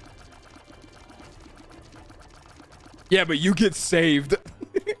 Yeah, but you get saved.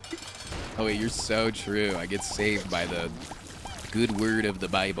 Oh, wait, you're so true. I get saved by the good word of the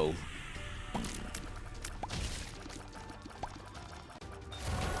Bible.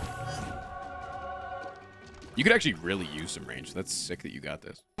 You could actually really use some range. That's sick that you got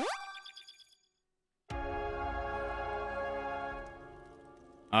this.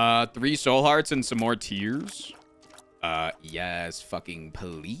 3 soul hearts and some more tears. Yes, fucking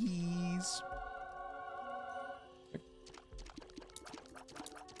please.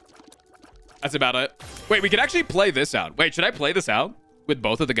 That's about it. Wait, we could actually play this out. Wait, should I play this out with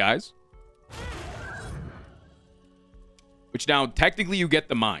both of the guys? Which now, technically, you get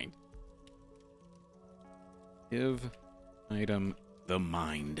the mind. Give item the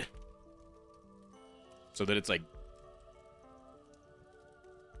mind. So that it's like...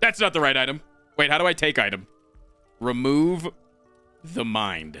 That's not the right item. Wait, how do I take item? Remove the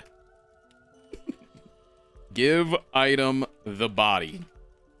mind. Give item the body.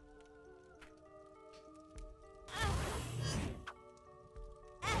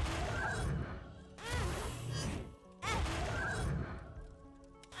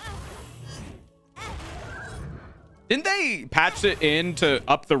 Didn't they patch it in to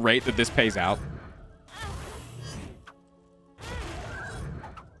up the rate that this pays out?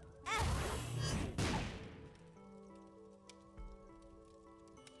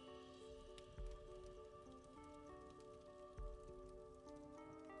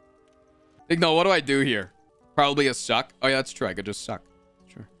 No, what do I do here? Probably a suck. Oh, yeah, that's true. I could just suck.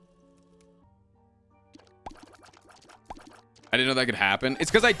 Sure. I didn't know that could happen.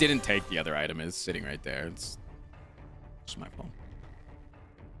 It's because I didn't take the other item. It's sitting right there. It's my fault.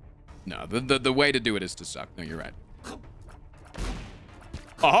 No, the way to do it is to suck. No, you're right.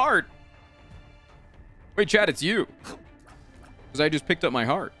 A heart? Wait, Chad, it's you. Because I just picked up my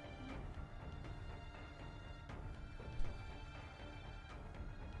heart.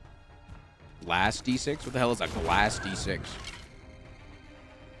 Glass D6? What the hell is a glass D6?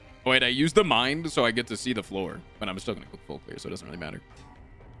 Oh, wait, I used the mind so I get to see the floor. But I'm still going to go full clear, so it doesn't really matter.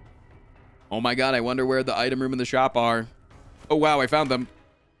 Oh my god, I wonder where the item room and the shop are. Oh wow, I found them.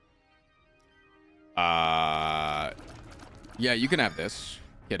 Yeah, you can have this,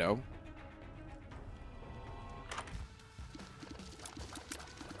 kiddo.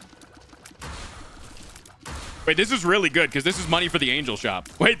 Wait, this is really good because this is money for the angel shop.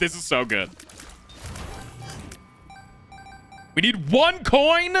 Wait, this is so good. We need 1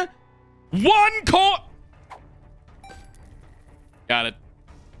 coin. 1 coin. Got it.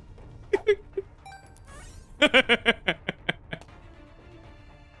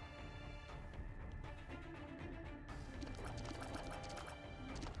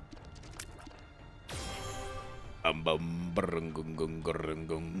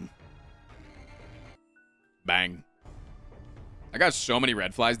 Bang. I got so many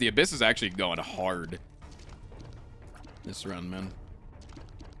red flies. The abyss is actually going hard this run, man.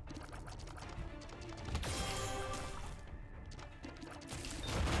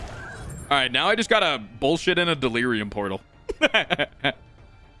 All right, now I just gotta bullshit in a delirium portal.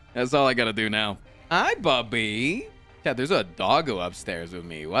 That's all I gotta do now. Hi, Bubby. Yeah, there's a doggo upstairs with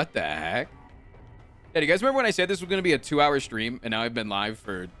me. What the heck? Yeah, do you guys remember when I said this was gonna be a 2-hour stream, and now I've been live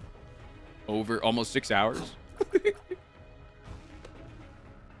for over almost 6 hours?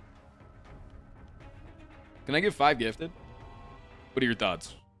 Can I give 5 gifted? What are your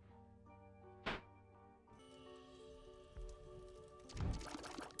thoughts?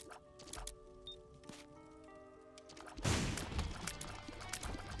 I'm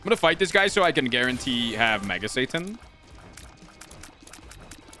gonna fight this guy so I can guarantee have Mega Satan.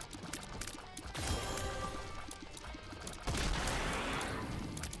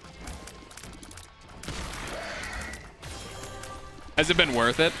 Has it been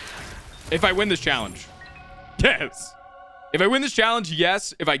worth it? If I win this challenge. Yes. If I win this challenge,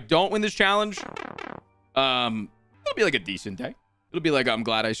 yes. If I don't win this challenge, it'll be like a decent day. It'll be like I'm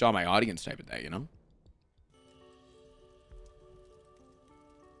glad I saw my audience type of day, you know?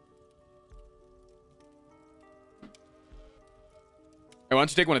 Hey, why don't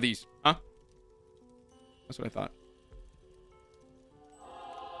you take one of these? Huh? That's what I thought.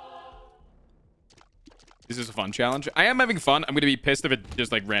 This is a fun challenge. I am having fun. I'm going to be pissed if it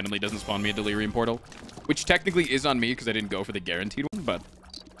just like randomly doesn't spawn me a delirium portal, which technically is on me because I didn't go for the guaranteed one, but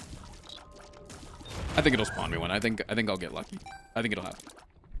I think it'll spawn me one. I think I'll get lucky. I think it'll happen.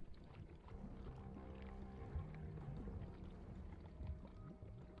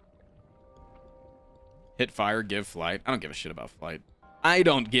 Hit fire, give flight. I don't give a shit about flight. I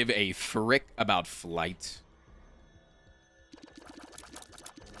don't give a frick about flight.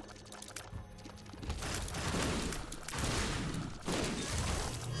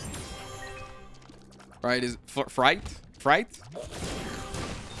 Right, is fright? Fright?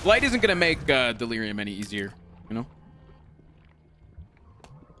 Flight isn't gonna make delirium any easier, you know?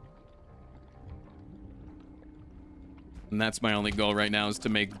 And that's my only goal right now, is to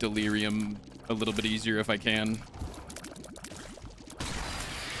make delirium a little bit easier if I can.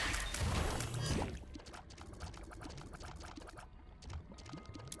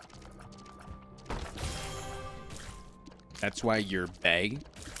 That's why you're bae.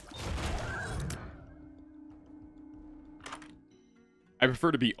 I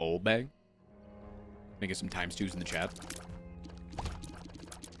prefer to be old bae. Make it some times twos in the chat.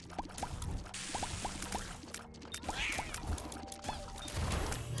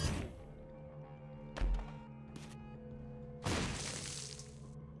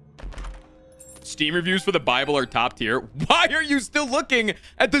 Steam reviews for the Bible are top tier. Why are you still looking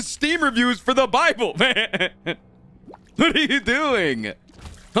at the Steam reviews for the Bible, man? What are you doing?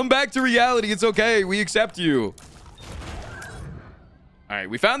 Come back to reality. It's okay. We accept you. All right,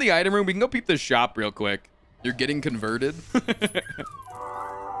 we found the item room. We can go peep the shop real quick. You're getting converted.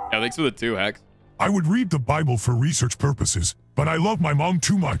 Yeah, thanks for the 2, Hex. I would read the Bible for research purposes, but I love my mom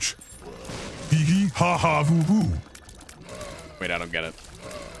too much. Hee hee ha ha voo voo. Wait, I don't get it.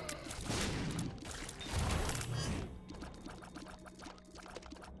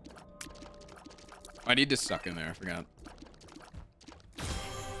 I need to suck in there. I forgot.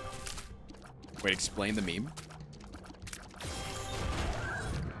 Wait, explain the meme.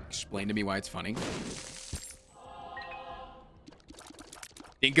 Explain to me why it's funny.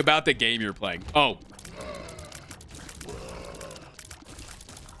 Think about the game you're playing. Oh.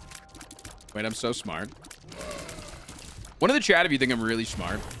 Wait, I'm so smart. One in the chat if you think I'm really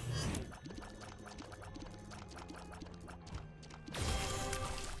smart.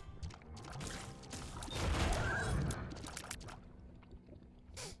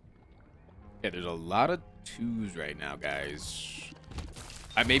 Yeah, there's a lot of 2s right now, guys.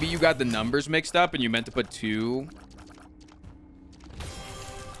 Maybe you got the numbers mixed up and you meant to put 2.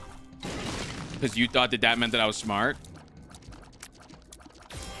 Because you thought that meant that I was smart.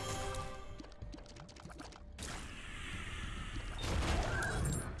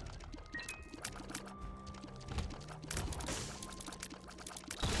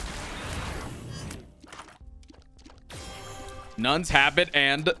 Nun's Habit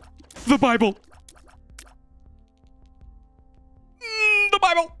and the Bible. The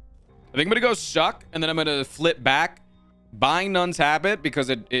Bible. I think I'm gonna go suck, and then I'm gonna flip back, buying Nun's Habit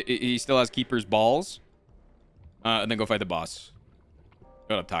because he still has Keeper's balls, and then go fight the boss.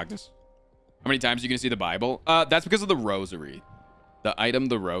 Shut up, Tognis. How many times are you gonna see the Bible? That's because of the rosary. The item,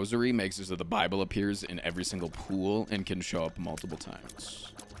 the rosary, makes it so the Bible appears in every single pool and can show up multiple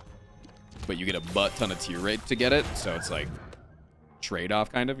times. But you get a butt ton of tier rate to get it, so it's like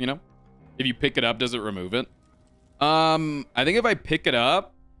trade-off kind of, you know? If you pick it up, does it remove it? I think if I pick it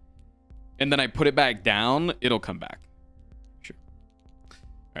up and then I put it back down, it'll come back. Sure.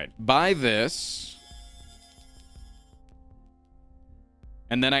 All right, buy this.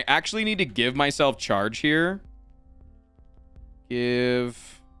 And then I actually need to give myself charge here.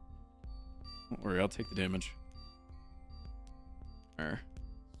 Give... Don't worry, I'll take the damage. There.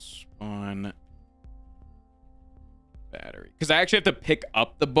 Spawn... battery. Because I actually have to pick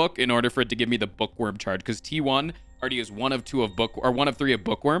up the book in order for it to give me the bookworm charge. Because T1 already is one of 3 of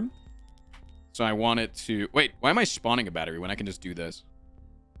bookworm. So I want it to... Wait, why am I spawning a battery when I can just do this?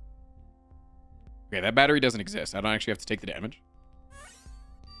 Okay, that battery doesn't exist. I don't actually have to take the damage.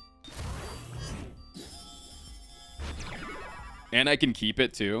 And I can keep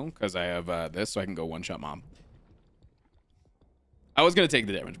it too, because I have this, so I can go one-shot mom. I was going to take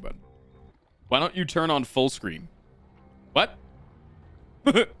the damage, but... Why don't you turn on full screen? What?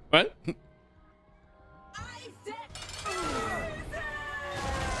 What?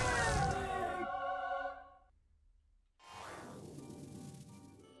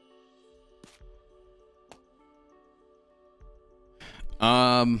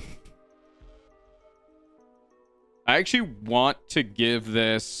 I actually want to give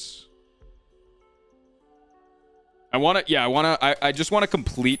this... I just want to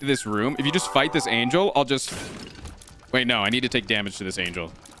complete this room. If you just fight this angel, I'll just... Wait, no, I need to take damage to this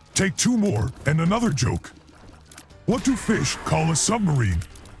angel. Take 2 more and another joke. What do fish call a submarine?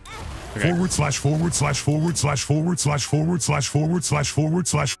 Okay. //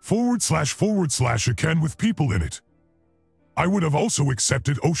 a can with people in it. I would have also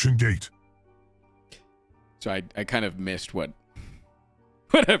accepted Ocean Gate. So I kind of missed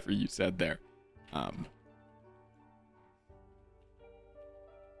whatever you said there.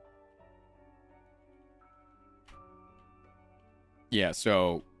 Yeah,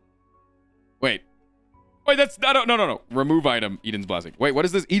 so... Wait, that's... No. Remove item, Eden's Blessing. Wait, what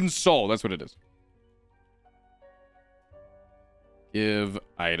is this? Eden's Soul. That's what it is. Give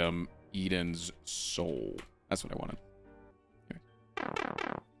item, Eden's Soul. That's what I wanted. Okay.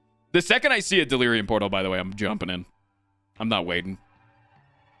 The second I see a Delirium Portal, by the way, I'm jumping in. I'm not waiting.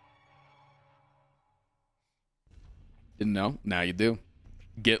 Didn't know? Now you do.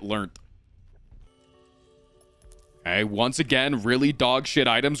 Get learnt. Okay, once again, really dog shit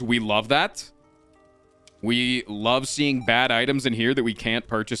items. We love that. We love seeing bad items in here that we can't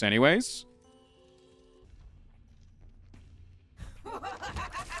purchase anyways.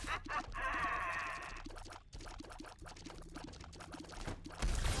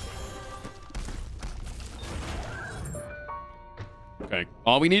 Okay,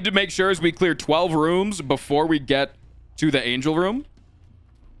 all we need to make sure is we clear 12 rooms before we get to the angel room.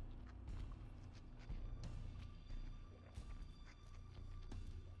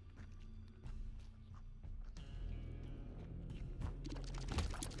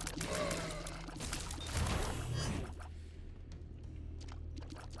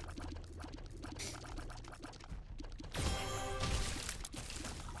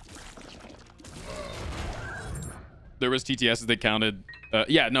 There was TTSs that counted.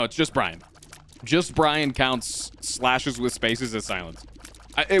 Yeah, no, it's just Brian. Just Brian counts slashes with spaces as silence.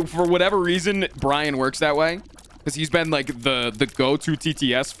 For whatever reason, Brian works that way. Because he's been like the go-to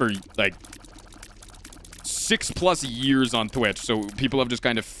TTS for like 6+ years on Twitch. So people have just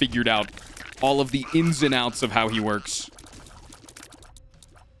kind of figured out all of the ins and outs of how he works.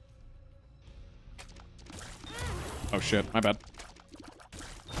 Oh shit, my bad.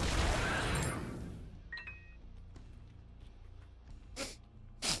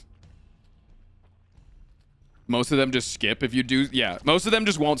 Most of them just skip if you do. Yeah, most of them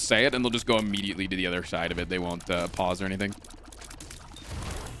just won't say it and they'll just go immediately to the other side of it. They won't pause or anything.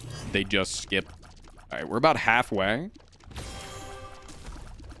 They just skip. All right, we're about halfway.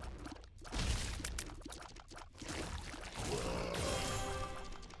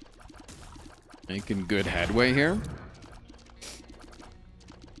 Making good headway here.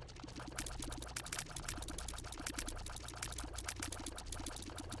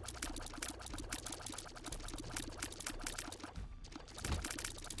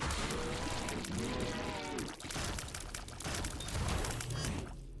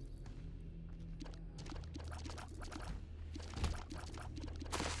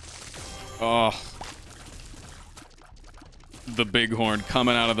 Oh. The bighorn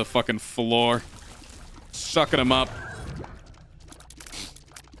coming out of the fucking floor. Sucking him up.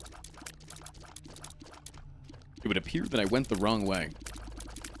 It would appear that I went the wrong way.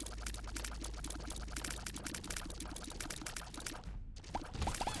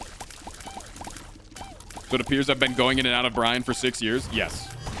 So it appears I've been going in and out of Brian for 6 years.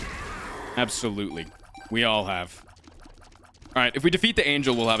 Yes. Absolutely. We all have. All right, if we defeat the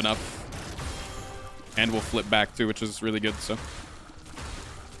angel, we'll have enough. And we'll flip back too, which is really good, so.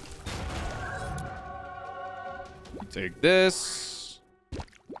 Take this.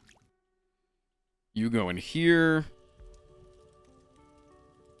 You go in here.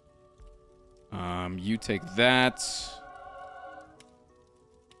 You take that.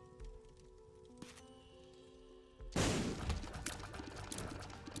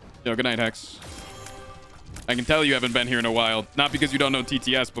 Yo, good night, Hex. I can tell you haven't been here in a while. Not because you don't know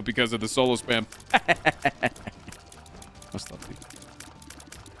TTS, but because of the solo spam. Must love you.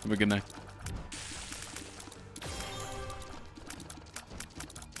 Have a good night.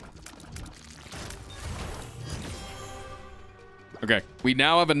 Okay. We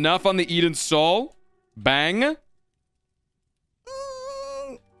now have enough on the Eden Soul. Bang. All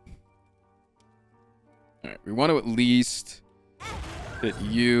right. We want to at least hit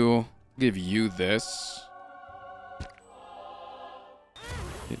you. Give you this.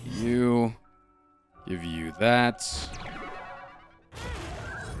 Hit you. Give you that.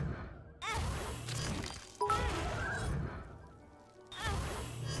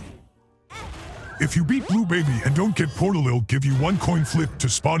 If you beat Blue Baby and don't get Portal, it'll give you 1 coin flip to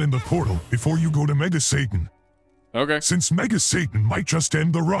spawn in the portal before you go to Mega Satan. Okay. Since Mega Satan might just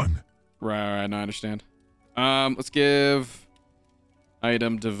end the run. Right, no, I understand. Let's give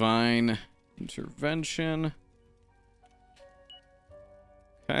item Divine Intervention.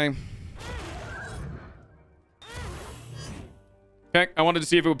 Okay. Okay, I wanted to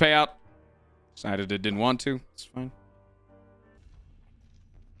see if it would pay out. Decided it didn't want to. It's fine.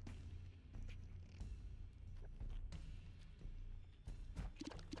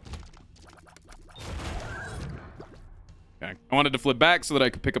 Okay. I wanted to flip back so that I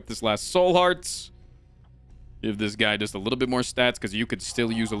could pick up this last Soul Hearts. Give this guy just a little bit more stats because you could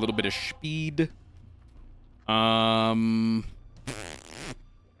still use a little bit of speed. I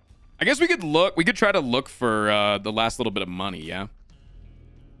guess we could look. We could try to look for the last little bit of money, yeah?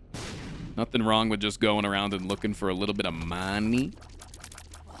 Nothing wrong with just going around and looking for a little bit of money.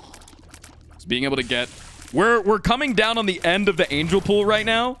 Just being able to get... We're coming down on the end of the angel pool right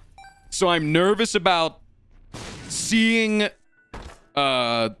now. So I'm nervous about seeing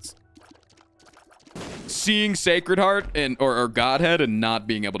seeing Sacred Heart and or Godhead and not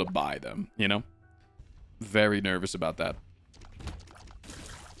being able to buy them, you know? Very nervous about that.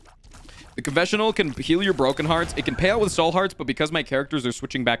 The confessional can heal your broken hearts. It can pay out with soul hearts, but because my characters are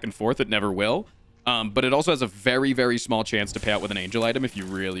switching back and forth, it never will. But it also has a very, very small chance to pay out with an angel item if you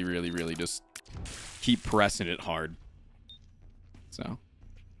really, really, really just keep pressing it hard. So,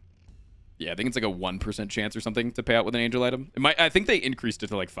 yeah, I think it's like a 1% chance or something to pay out with an angel item. It might. I think they increased it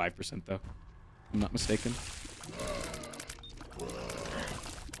to like 5% though. If I'm not mistaken.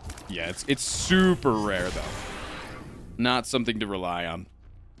 Yeah, it's super rare though. Not something to rely on.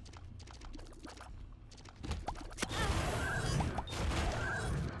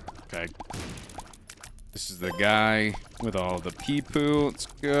 Okay. This is the guy with all the pee poo. It's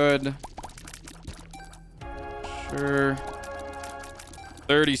good. Sure.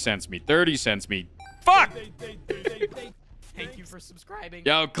 30 cents me. 30 cents me. Fuck! Thank you for subscribing.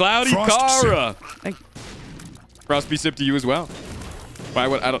 Yo, Cloudy Frost Cara. Thank you. Frost be sip to you as well. Why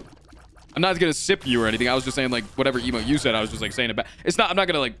would I don't I'm not gonna sip you or anything. I was just saying like whatever emote you said, I was just like saying it back. It's not I'm not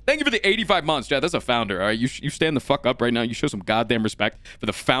gonna like thank you for the 85 months, Chad. That's a founder. All right. You stand the fuck up right now. You show some goddamn respect for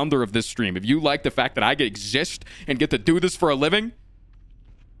the founder of this stream. If you like the fact that I get exist and get to do this for a living.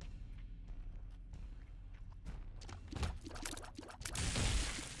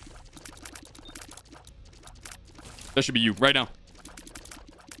 That should be you right now.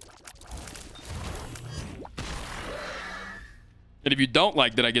 And if you don't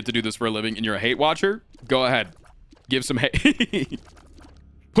like that I get to do this for a living and you're a hate watcher, go ahead. Give some hate.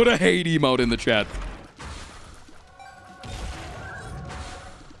 Put a hate emote in the chat.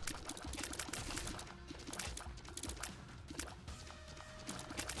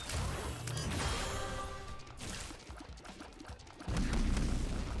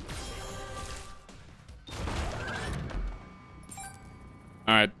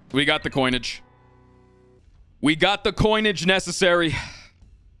 All right, we got the coinage. We got the coinage necessary.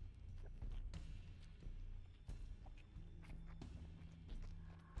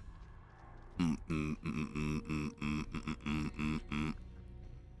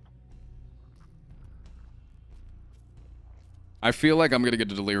 I feel like I'm gonna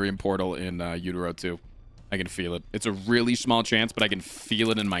get a delirium portal in Utero too. I can feel it. It's a really small chance, but I can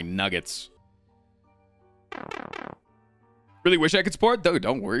feel it in my nuggets. Really wish I could support? Dude,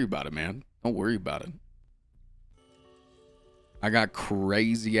 don't worry about it, man. Don't worry about it. I got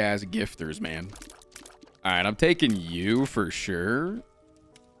crazy ass gifters, man. All right, I'm taking you for sure.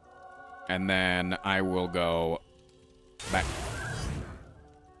 And then I will go back.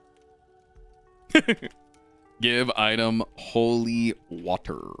 Give item holy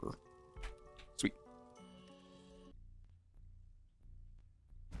water. Sweet.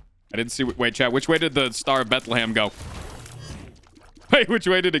 I didn't see. Wait, chat. Which way did the Star of Bethlehem go? Wait, which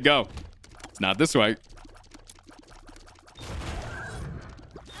way did it go? It's not this way.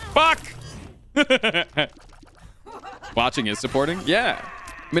 Fuck! Watching is supporting? Yeah.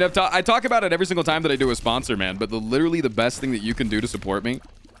 I mean, I talk about it every single time that I do a sponsor, man. But literally the best thing that you can do to support me,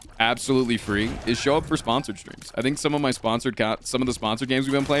 absolutely free, is show up for sponsored streams. I think some of my some of the sponsored games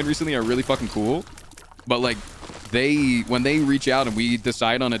we've been playing recently are really fucking cool. But like, when they reach out and we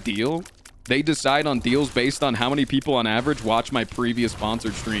decide on a deal, they decide on deals based on how many people on average watch my previous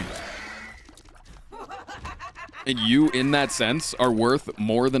sponsored streams. And you, in that sense, are worth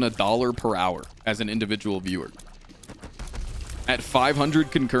more than $1 per hour as an individual viewer. At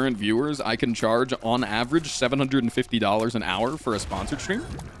 500 concurrent viewers, I can charge, on average, $750 an hour for a sponsored stream.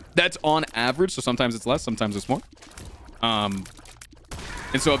 That's on average, so sometimes it's less, sometimes it's more. And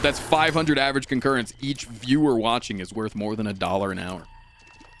so if that's 500 average concurrents, each viewer watching is worth more than $1 an hour.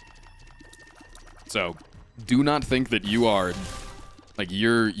 So do not think that you are, like,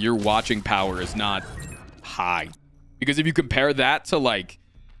 your watching power is not high, because if you compare that to like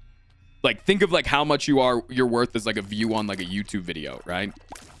think of like how much you're worth as like a view on like a YouTube video, right?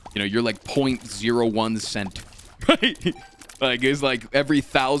 You know, you're like 0.01 cent, right? Like it's like every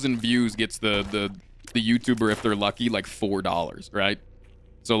 1,000 views gets the YouTuber, if they're lucky, like $4, right?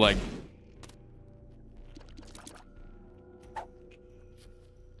 So like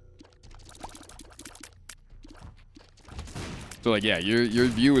yeah, your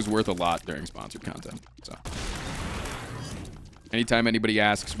view is worth a lot during sponsored content. So anytime anybody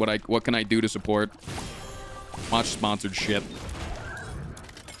asks what can I do to support, watch sponsored shit.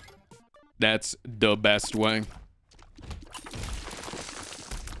 That's the best way.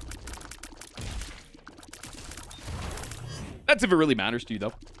 That's if it really matters to you,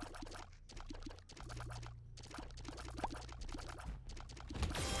 though.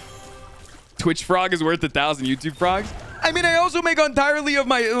 Twitch frog is worth 1,000 YouTube frogs. I mean, I also make entirely of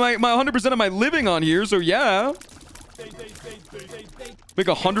my 100% of my living on here, so yeah. Make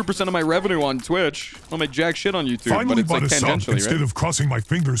 100% of my revenue on Twitch. I'll make jack shit on YouTube, Finally but it's like bought a sub tangentially, instead right? of crossing my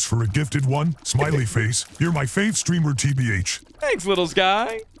fingers for a gifted one. Smiley face. You're my fave streamer, TBH. Thanks, little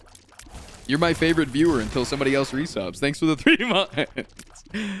Sky. You're my favorite viewer until somebody else resubs. Thanks for the 3 months.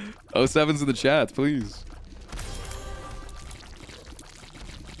 07's in the chat, please.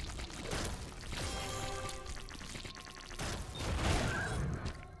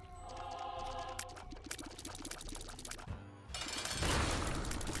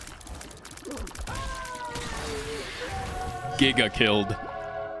 Giga killed.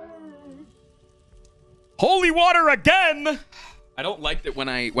 Holy water again! I don't like that when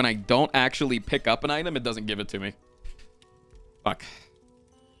I don't actually pick up an item, it doesn't give it to me. Fuck.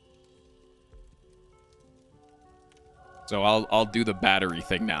 So I'll do the battery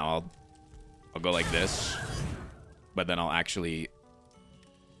thing now. I'll go like this, but then I'll actually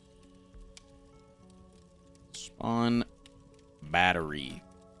spawn battery.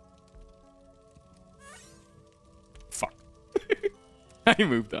 Fuck. I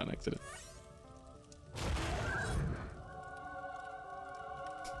moved on accident.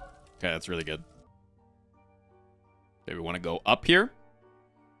 Okay, that's really good. Okay, we want to go up here.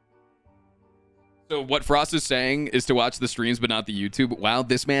 So what Frost is saying is to watch the streams, but not the YouTube. Wow,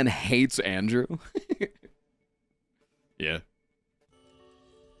 this man hates Andrew. Yeah.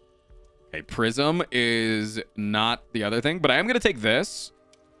 Okay, Prism is not the other thing, but I am going to take this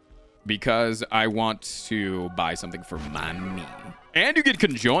because I want to buy something for mommy. And you get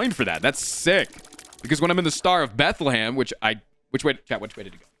conjoined for that. That's sick. Because when I'm in the Star of Bethlehem, which way, chat, which way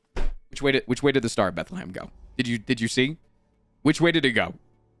did it go? Which way did the Star of Bethlehem go? Did you see? Which way did it go?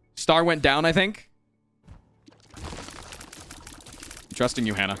 Star went down, I think. I'm trusting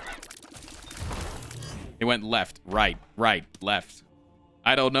you, Hannah. It went left, right, left.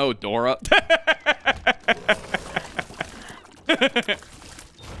 I don't know, Dora.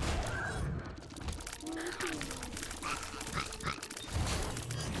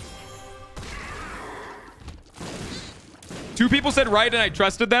 Two people said right and I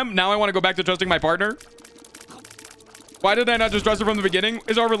trusted them. Now I want to go back to trusting my partner. Why did I not just trust her from the beginning?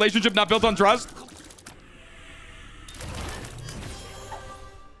 Is our relationship not built on trust?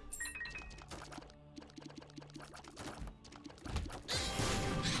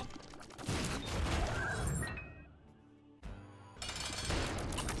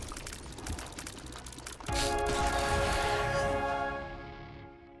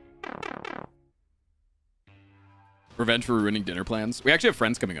 Revenge for ruining dinner plans. We actually have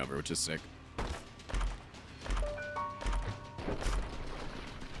friends coming over, which is sick.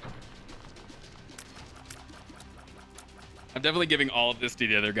 I'm definitely giving all of this to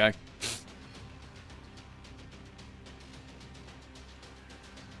the other guy.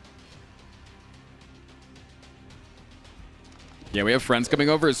 Yeah, we have friends coming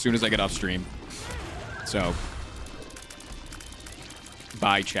over as soon as I get off stream. So,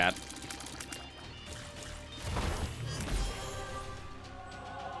 bye, chat.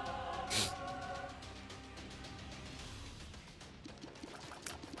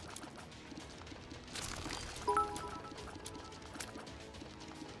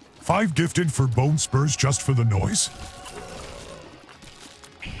 Five gifted for bone spurs just for the noise?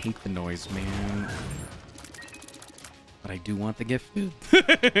 I hate the noise, man. But I do want the gifted.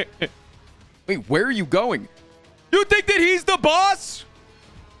 Wait, where are you going? You think that he's the boss?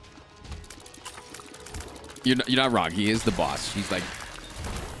 You're not wrong. He is the boss. He's like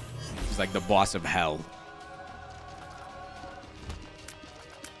the boss of hell.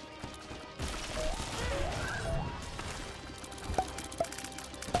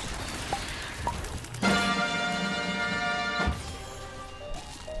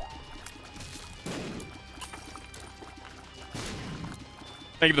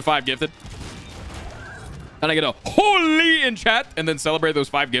 Thank you for the 5 gifted. And I get a holy in chat and then celebrate those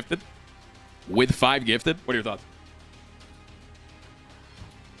 5 gifted with 5 gifted. What are your thoughts?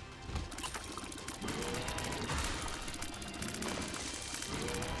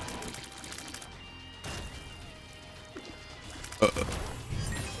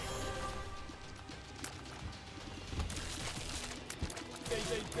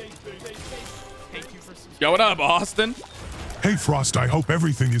 Yo, what up, Austin? Hey Frost, I hope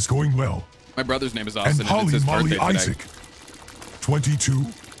everything is going well. My brother's name is Austin, And and it's Holly his Molly birthday today. Isaac. 22.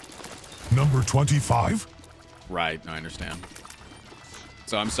 Number 25. Right, I understand.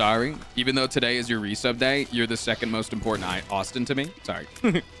 So I'm sorry. Even though today is your resub day, you're the second most important Austin to me. Sorry.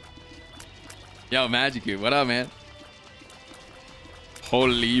 Yo, Magic Cube, what up, man?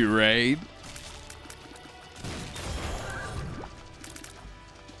 Holy raid.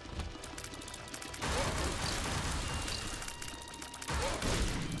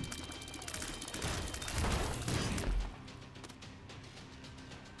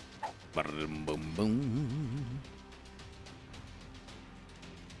 Boom, boom, boom.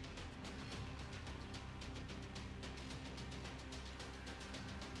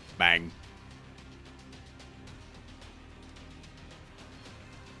 Bang.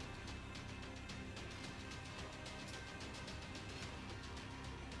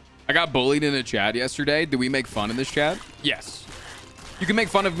 I got bullied in a chat yesterday. Do we make fun in this chat? Yes. You can make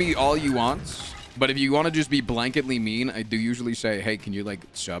fun of me all you want, but if you want to just be blanketly mean, I do usually say, hey, can you like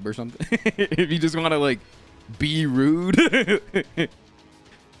sub or something? If you just want to like be rude.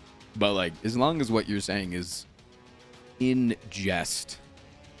 But like, as long as what you're saying is in jest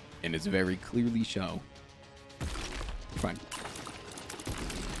and it's very clearly so, fine.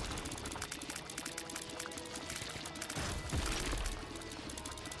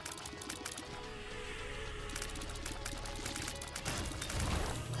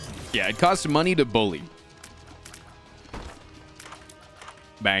 Yeah, it costs money to bully.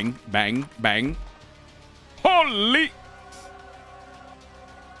 Bang, bang, bang. Holy!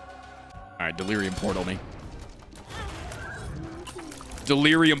 All right, delirium portal me.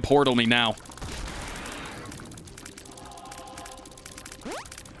 Delirium portal me now.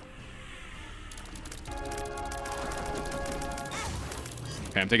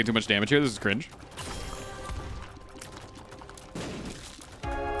 Okay, I'm taking too much damage here. This is cringe.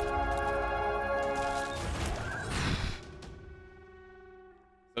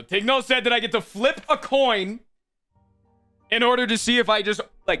 So Tigno said that I get to flip a coin in order to see if I just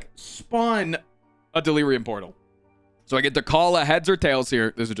like spawn a delirium portal. So I get to call a heads or tails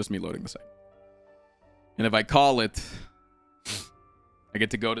here. This is just me loading the site. And if I call it, I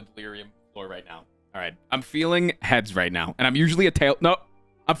get to go to delirium floor right now. All right. I'm feeling heads right now. And I'm usually a tail. No,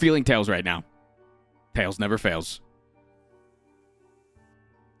 I'm feeling tails right now. Tails never fails.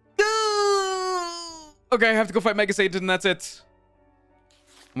 Okay, I have to go fight Mega Satan and that's it.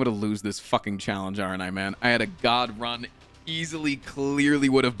 I'm gonna lose this fucking challenge, aren't I, man? I had a god run. Easily, clearly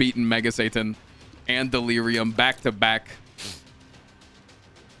would have beaten Mega Satan and Delirium back to back.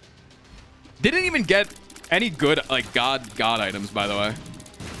 Didn't even get any good, like, god items, by the way.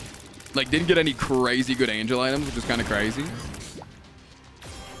 Like, didn't get any crazy good angel items, which is kind of crazy.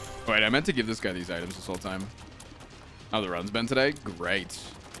 Wait, I meant to give this guy these items this whole time. How the run's been today? Great.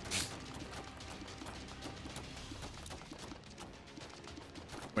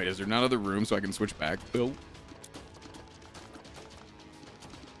 Wait, is there not another room so I can switch back, Bill?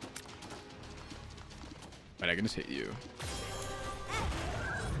 Wait, I can just hit you.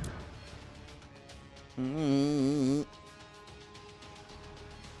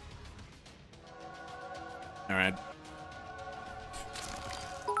 All right.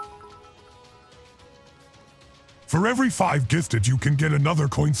 For every 5 gifted, you can get another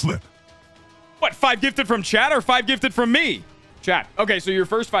coin flip. What, 5 gifted from chat or 5 gifted from me? Chat. Okay, so your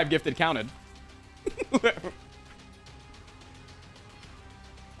first 5 gifted counted. All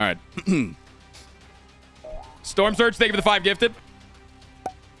right. Storm Surge, thank you for the 5 gifted.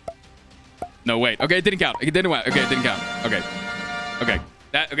 No, wait. Okay, it didn't count. It didn't count. Okay, it didn't count. Okay.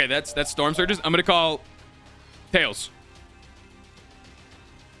 Okay. That's Storm Surges. I'm gonna call Tails.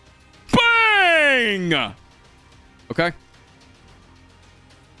 Bang! Okay.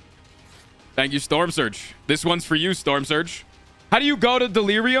 Thank you, Storm Surge. This one's for you, Storm Surge. How do you go to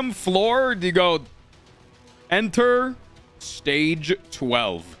Delirium floor? Do you go enter stage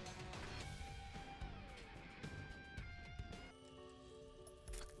 12?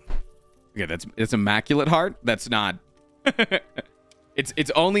 Okay, it's Immaculate Heart. That's not.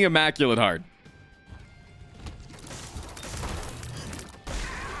 it's only Immaculate Heart.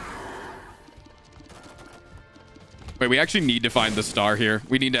 Wait, we actually need to find the star here.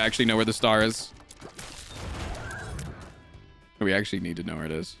 We need to actually know where the star is. We actually need to know where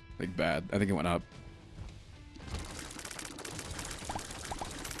it is. Like, bad. I think it went up.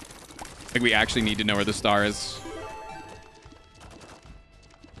 Like, we actually need to know where the star is.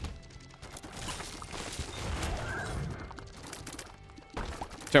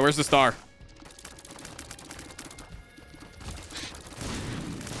 So, where's the star?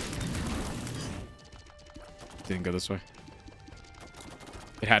 Didn't go this way.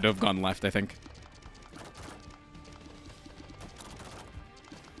 It had to have gone left, I think.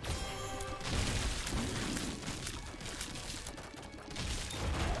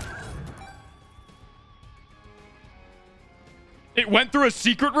 It went through a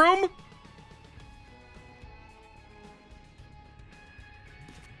secret room?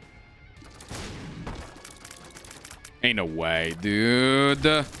 Ain't no way,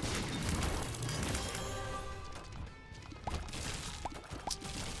 dude.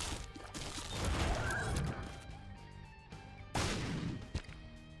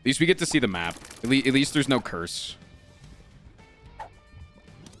 At least we get to see the map. At least there's no curse.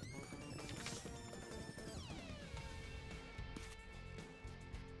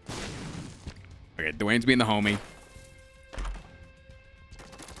 Okay, Dwayne's being the homie.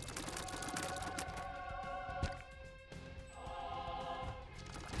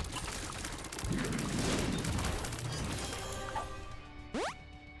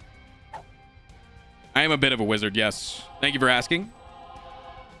 I am a bit of a wizard, yes. Thank you for asking.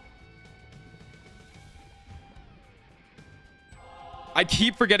 I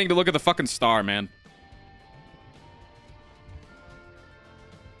keep forgetting to look at the fucking star, man.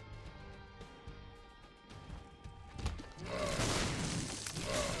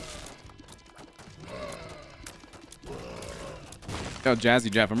 Yo, Jazzy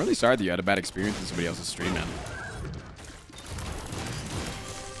Jeff, I'm really sorry that you had a bad experience in somebody else's stream, man.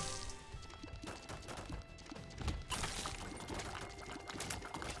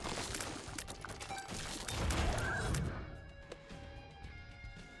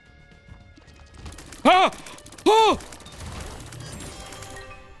 Ah! Oh!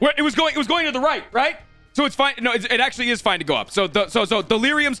 Where it was going to the right? So it's fine. No, it actually is fine to go up. So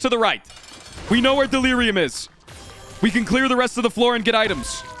delirium's to the right. We know where delirium is. We can clear the rest of the floor and get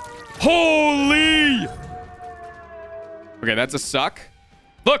items. Holy! Okay, that's a suck.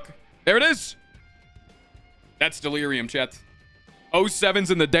 Look, there it is. That's delirium, chat. 07's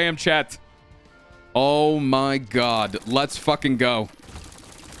in the damn chat. Oh my god. Let's fucking go.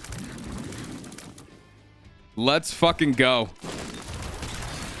 Let's fucking go.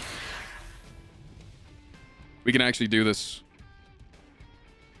 We can actually do this.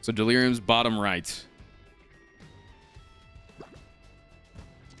 So delirium's bottom right.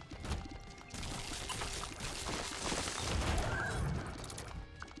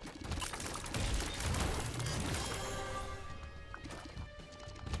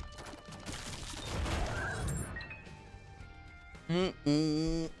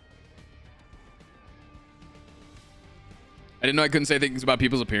 I didn't know I couldn't say things about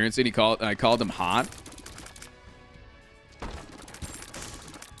people's appearance, and I called him hot.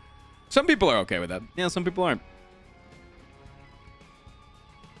 Some people are okay with that. Yeah, some people aren't.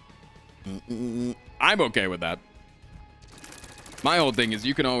 I'm okay with that. My whole thing is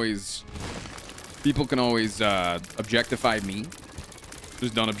people can always objectify me.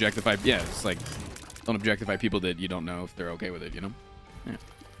 Just don't objectify. Yeah, it's like don't objectify people that you don't know if they're okay with it, you know? Yeah.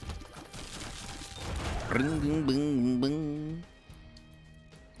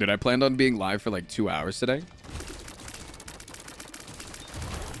 Dude, I planned on being live for like 2 hours today.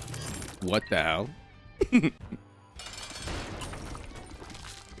 What the hell?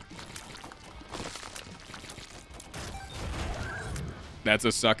 That's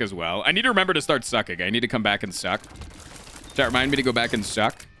a suck as well. I need to remember to start sucking. I need to come back and suck. Does that remind me to go back and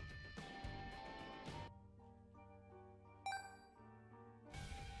suck?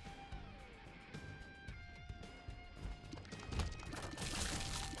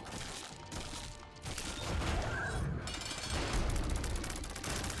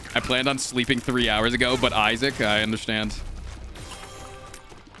 I planned on sleeping 3 hours ago, but Isaac, I understand.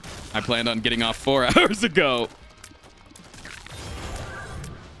 I planned on getting off 4 hours ago.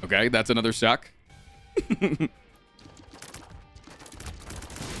 Okay, that's another suck. We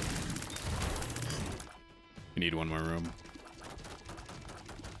need one more room.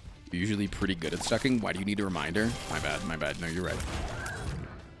 You're usually pretty good at sucking. Why do you need a reminder? My bad, my bad. No, you're right.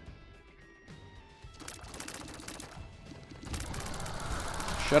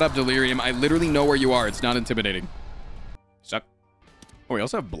 Shut up, Delirium. I literally know where you are. It's not intimidating. Suck. Oh, we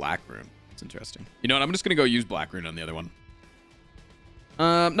also have Black Rune. That's interesting. You know what? I'm just going to go use Black Rune on the other one.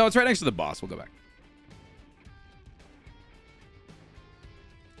 No, it's right next to the boss. We'll go back.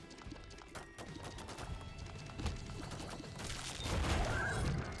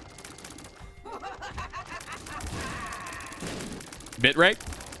 Bit rate?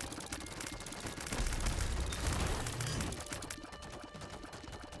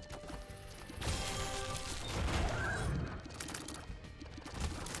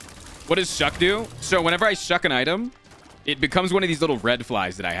 What does suck do? So whenever I suck an item, it becomes one of these little red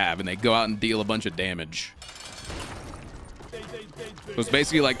flies that I have, and they go out and deal a bunch of damage. So it's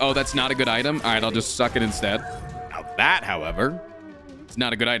basically like, oh, that's not a good item. All right, I'll just suck it instead. Now that, however, it's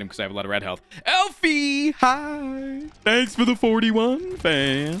not a good item because I have a lot of red health. Elfie, hi. Thanks for the 41,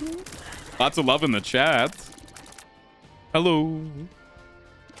 fan. Lots of love in the chat. Hello.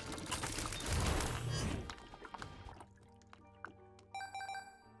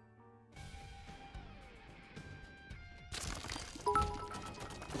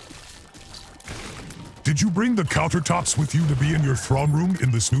 Did you bring the countertops with you to be in your throne room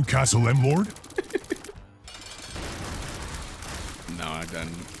in this new castle, M Lord? No, I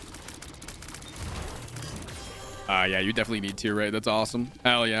didn't. Yeah, you definitely need tier rate. That's awesome.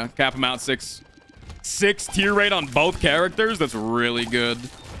 Hell yeah. Cap him out 6 tier rate on both characters. That's really good.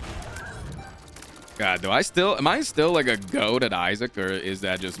 God, am I still like a goat at Isaac, or is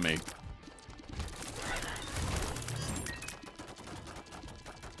that just me?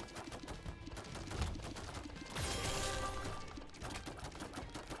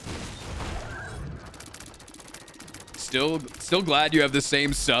 Still glad you have the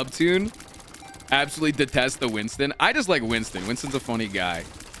same sub tune. Absolutely detest the Winston. I just like Winston. Winston's a funny guy.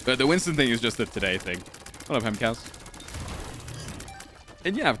 But the Winston thing is just a today thing. What up, Hemcows?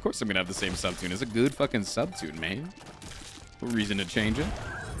 And yeah, of course I'm gonna have the same sub tune. It's a good fucking sub tune, man. No reason to change it.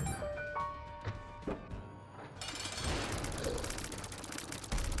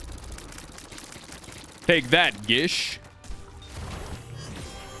 Take that, Gish.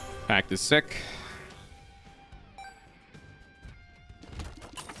 Pact is sick.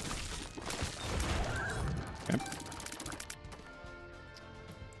 Okay.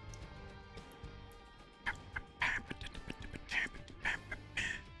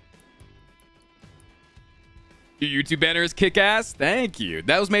 Your YouTube banner is kick-ass. Thank you.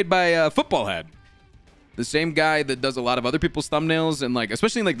 That was made by Football Head, the same guy that does a lot of other people's thumbnails, and like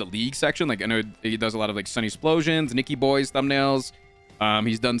especially in like the league section. Like I know he does a lot of like Sunny Explosions, Nicky Boys thumbnails.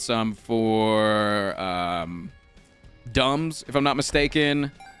 He's done some for Dumbs, if I'm not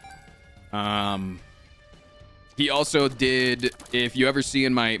mistaken. He also did, if you ever see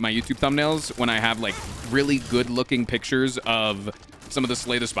in my YouTube thumbnails, when I have like really good looking pictures of some of the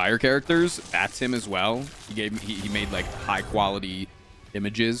Slay the Spire characters, that's him as well. He made like high quality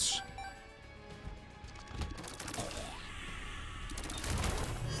images.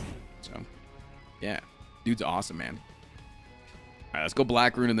 So yeah, dude's awesome, man. All right, let's go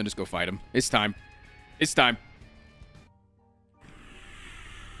Black Rune and then just go fight him. It's time. It's time.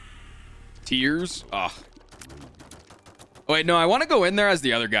 Tears. Ugh. Oh, wait, no, I want to go in there as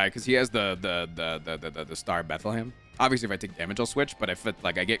the other guy because he has the Star Bethlehem. Obviously, if I take damage, I'll switch. But if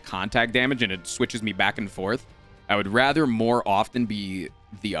I get contact damage and it switches me back and forth, I would rather more often be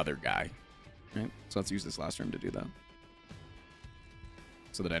the other guy. Right? So let's use this last room to do that,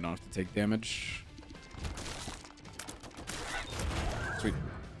 so that I don't have to take damage. Sweet.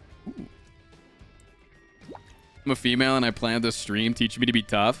 Ooh. I'm a female and I planned this stream. Teach me to be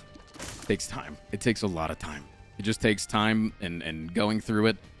tough. It takes time. It takes a lot of time. It just takes time and going through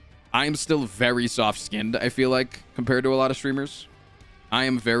it. I am still very soft-skinned, I feel like, compared to a lot of streamers. I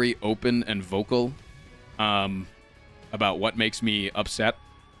am very open and vocal about what makes me upset.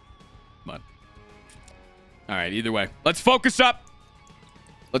 But, all right, either way. Let's focus up.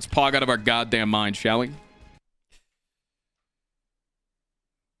 Let's pog out of our goddamn mind, shall we?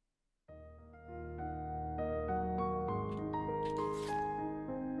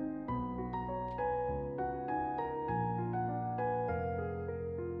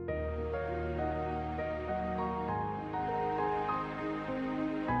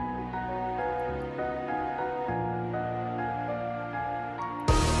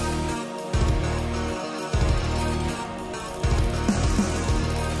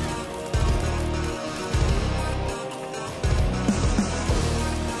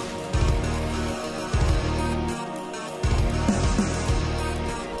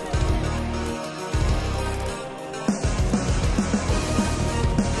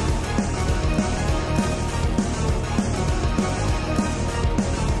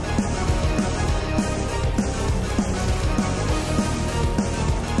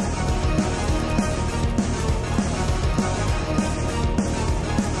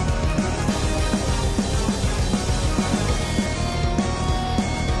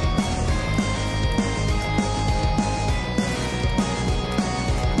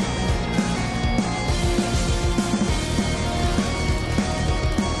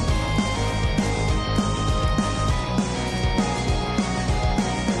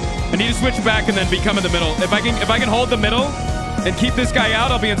 Switch back and then become in the middle. If I can hold the middle and keep this guy out,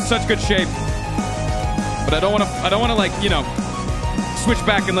 I'll be in such good shape. But I don't want to like, you know, switch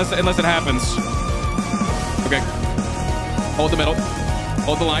back unless it happens. Okay. Hold the middle.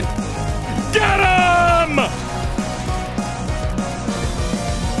 Hold the line. Get him!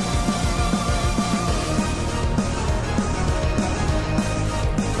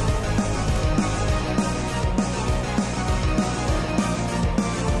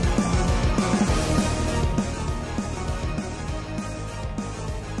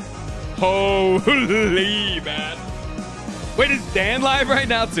 Holy, man. Wait, is Dan live right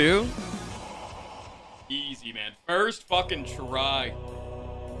now, too? Easy, man. First fucking try.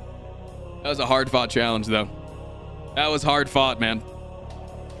 That was a hard-fought challenge, though. That was hard-fought, man.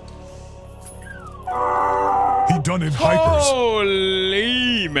 He done in hypers.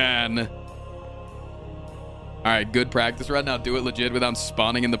 Holy, man. All right, good practice run. Now do it legit without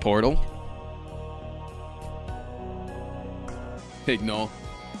spawning in the portal. Ignore.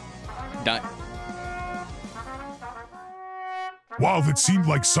 Die. Wow, that seemed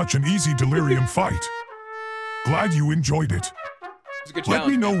like such an easy delirium fight. Glad you enjoyed it. It's a good Let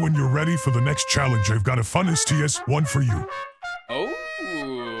challenge. me know when you're ready for the next challenge. I've got a fun STS one for you. Oh.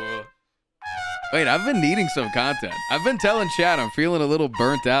 Wait, I've been needing some content. I've been telling chat I'm feeling a little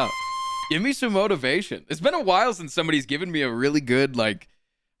burnt out. Give me some motivation. It's been a while since somebody's given me a really good, like,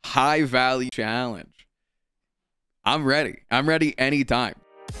 high-value challenge. I'm ready. I'm ready anytime.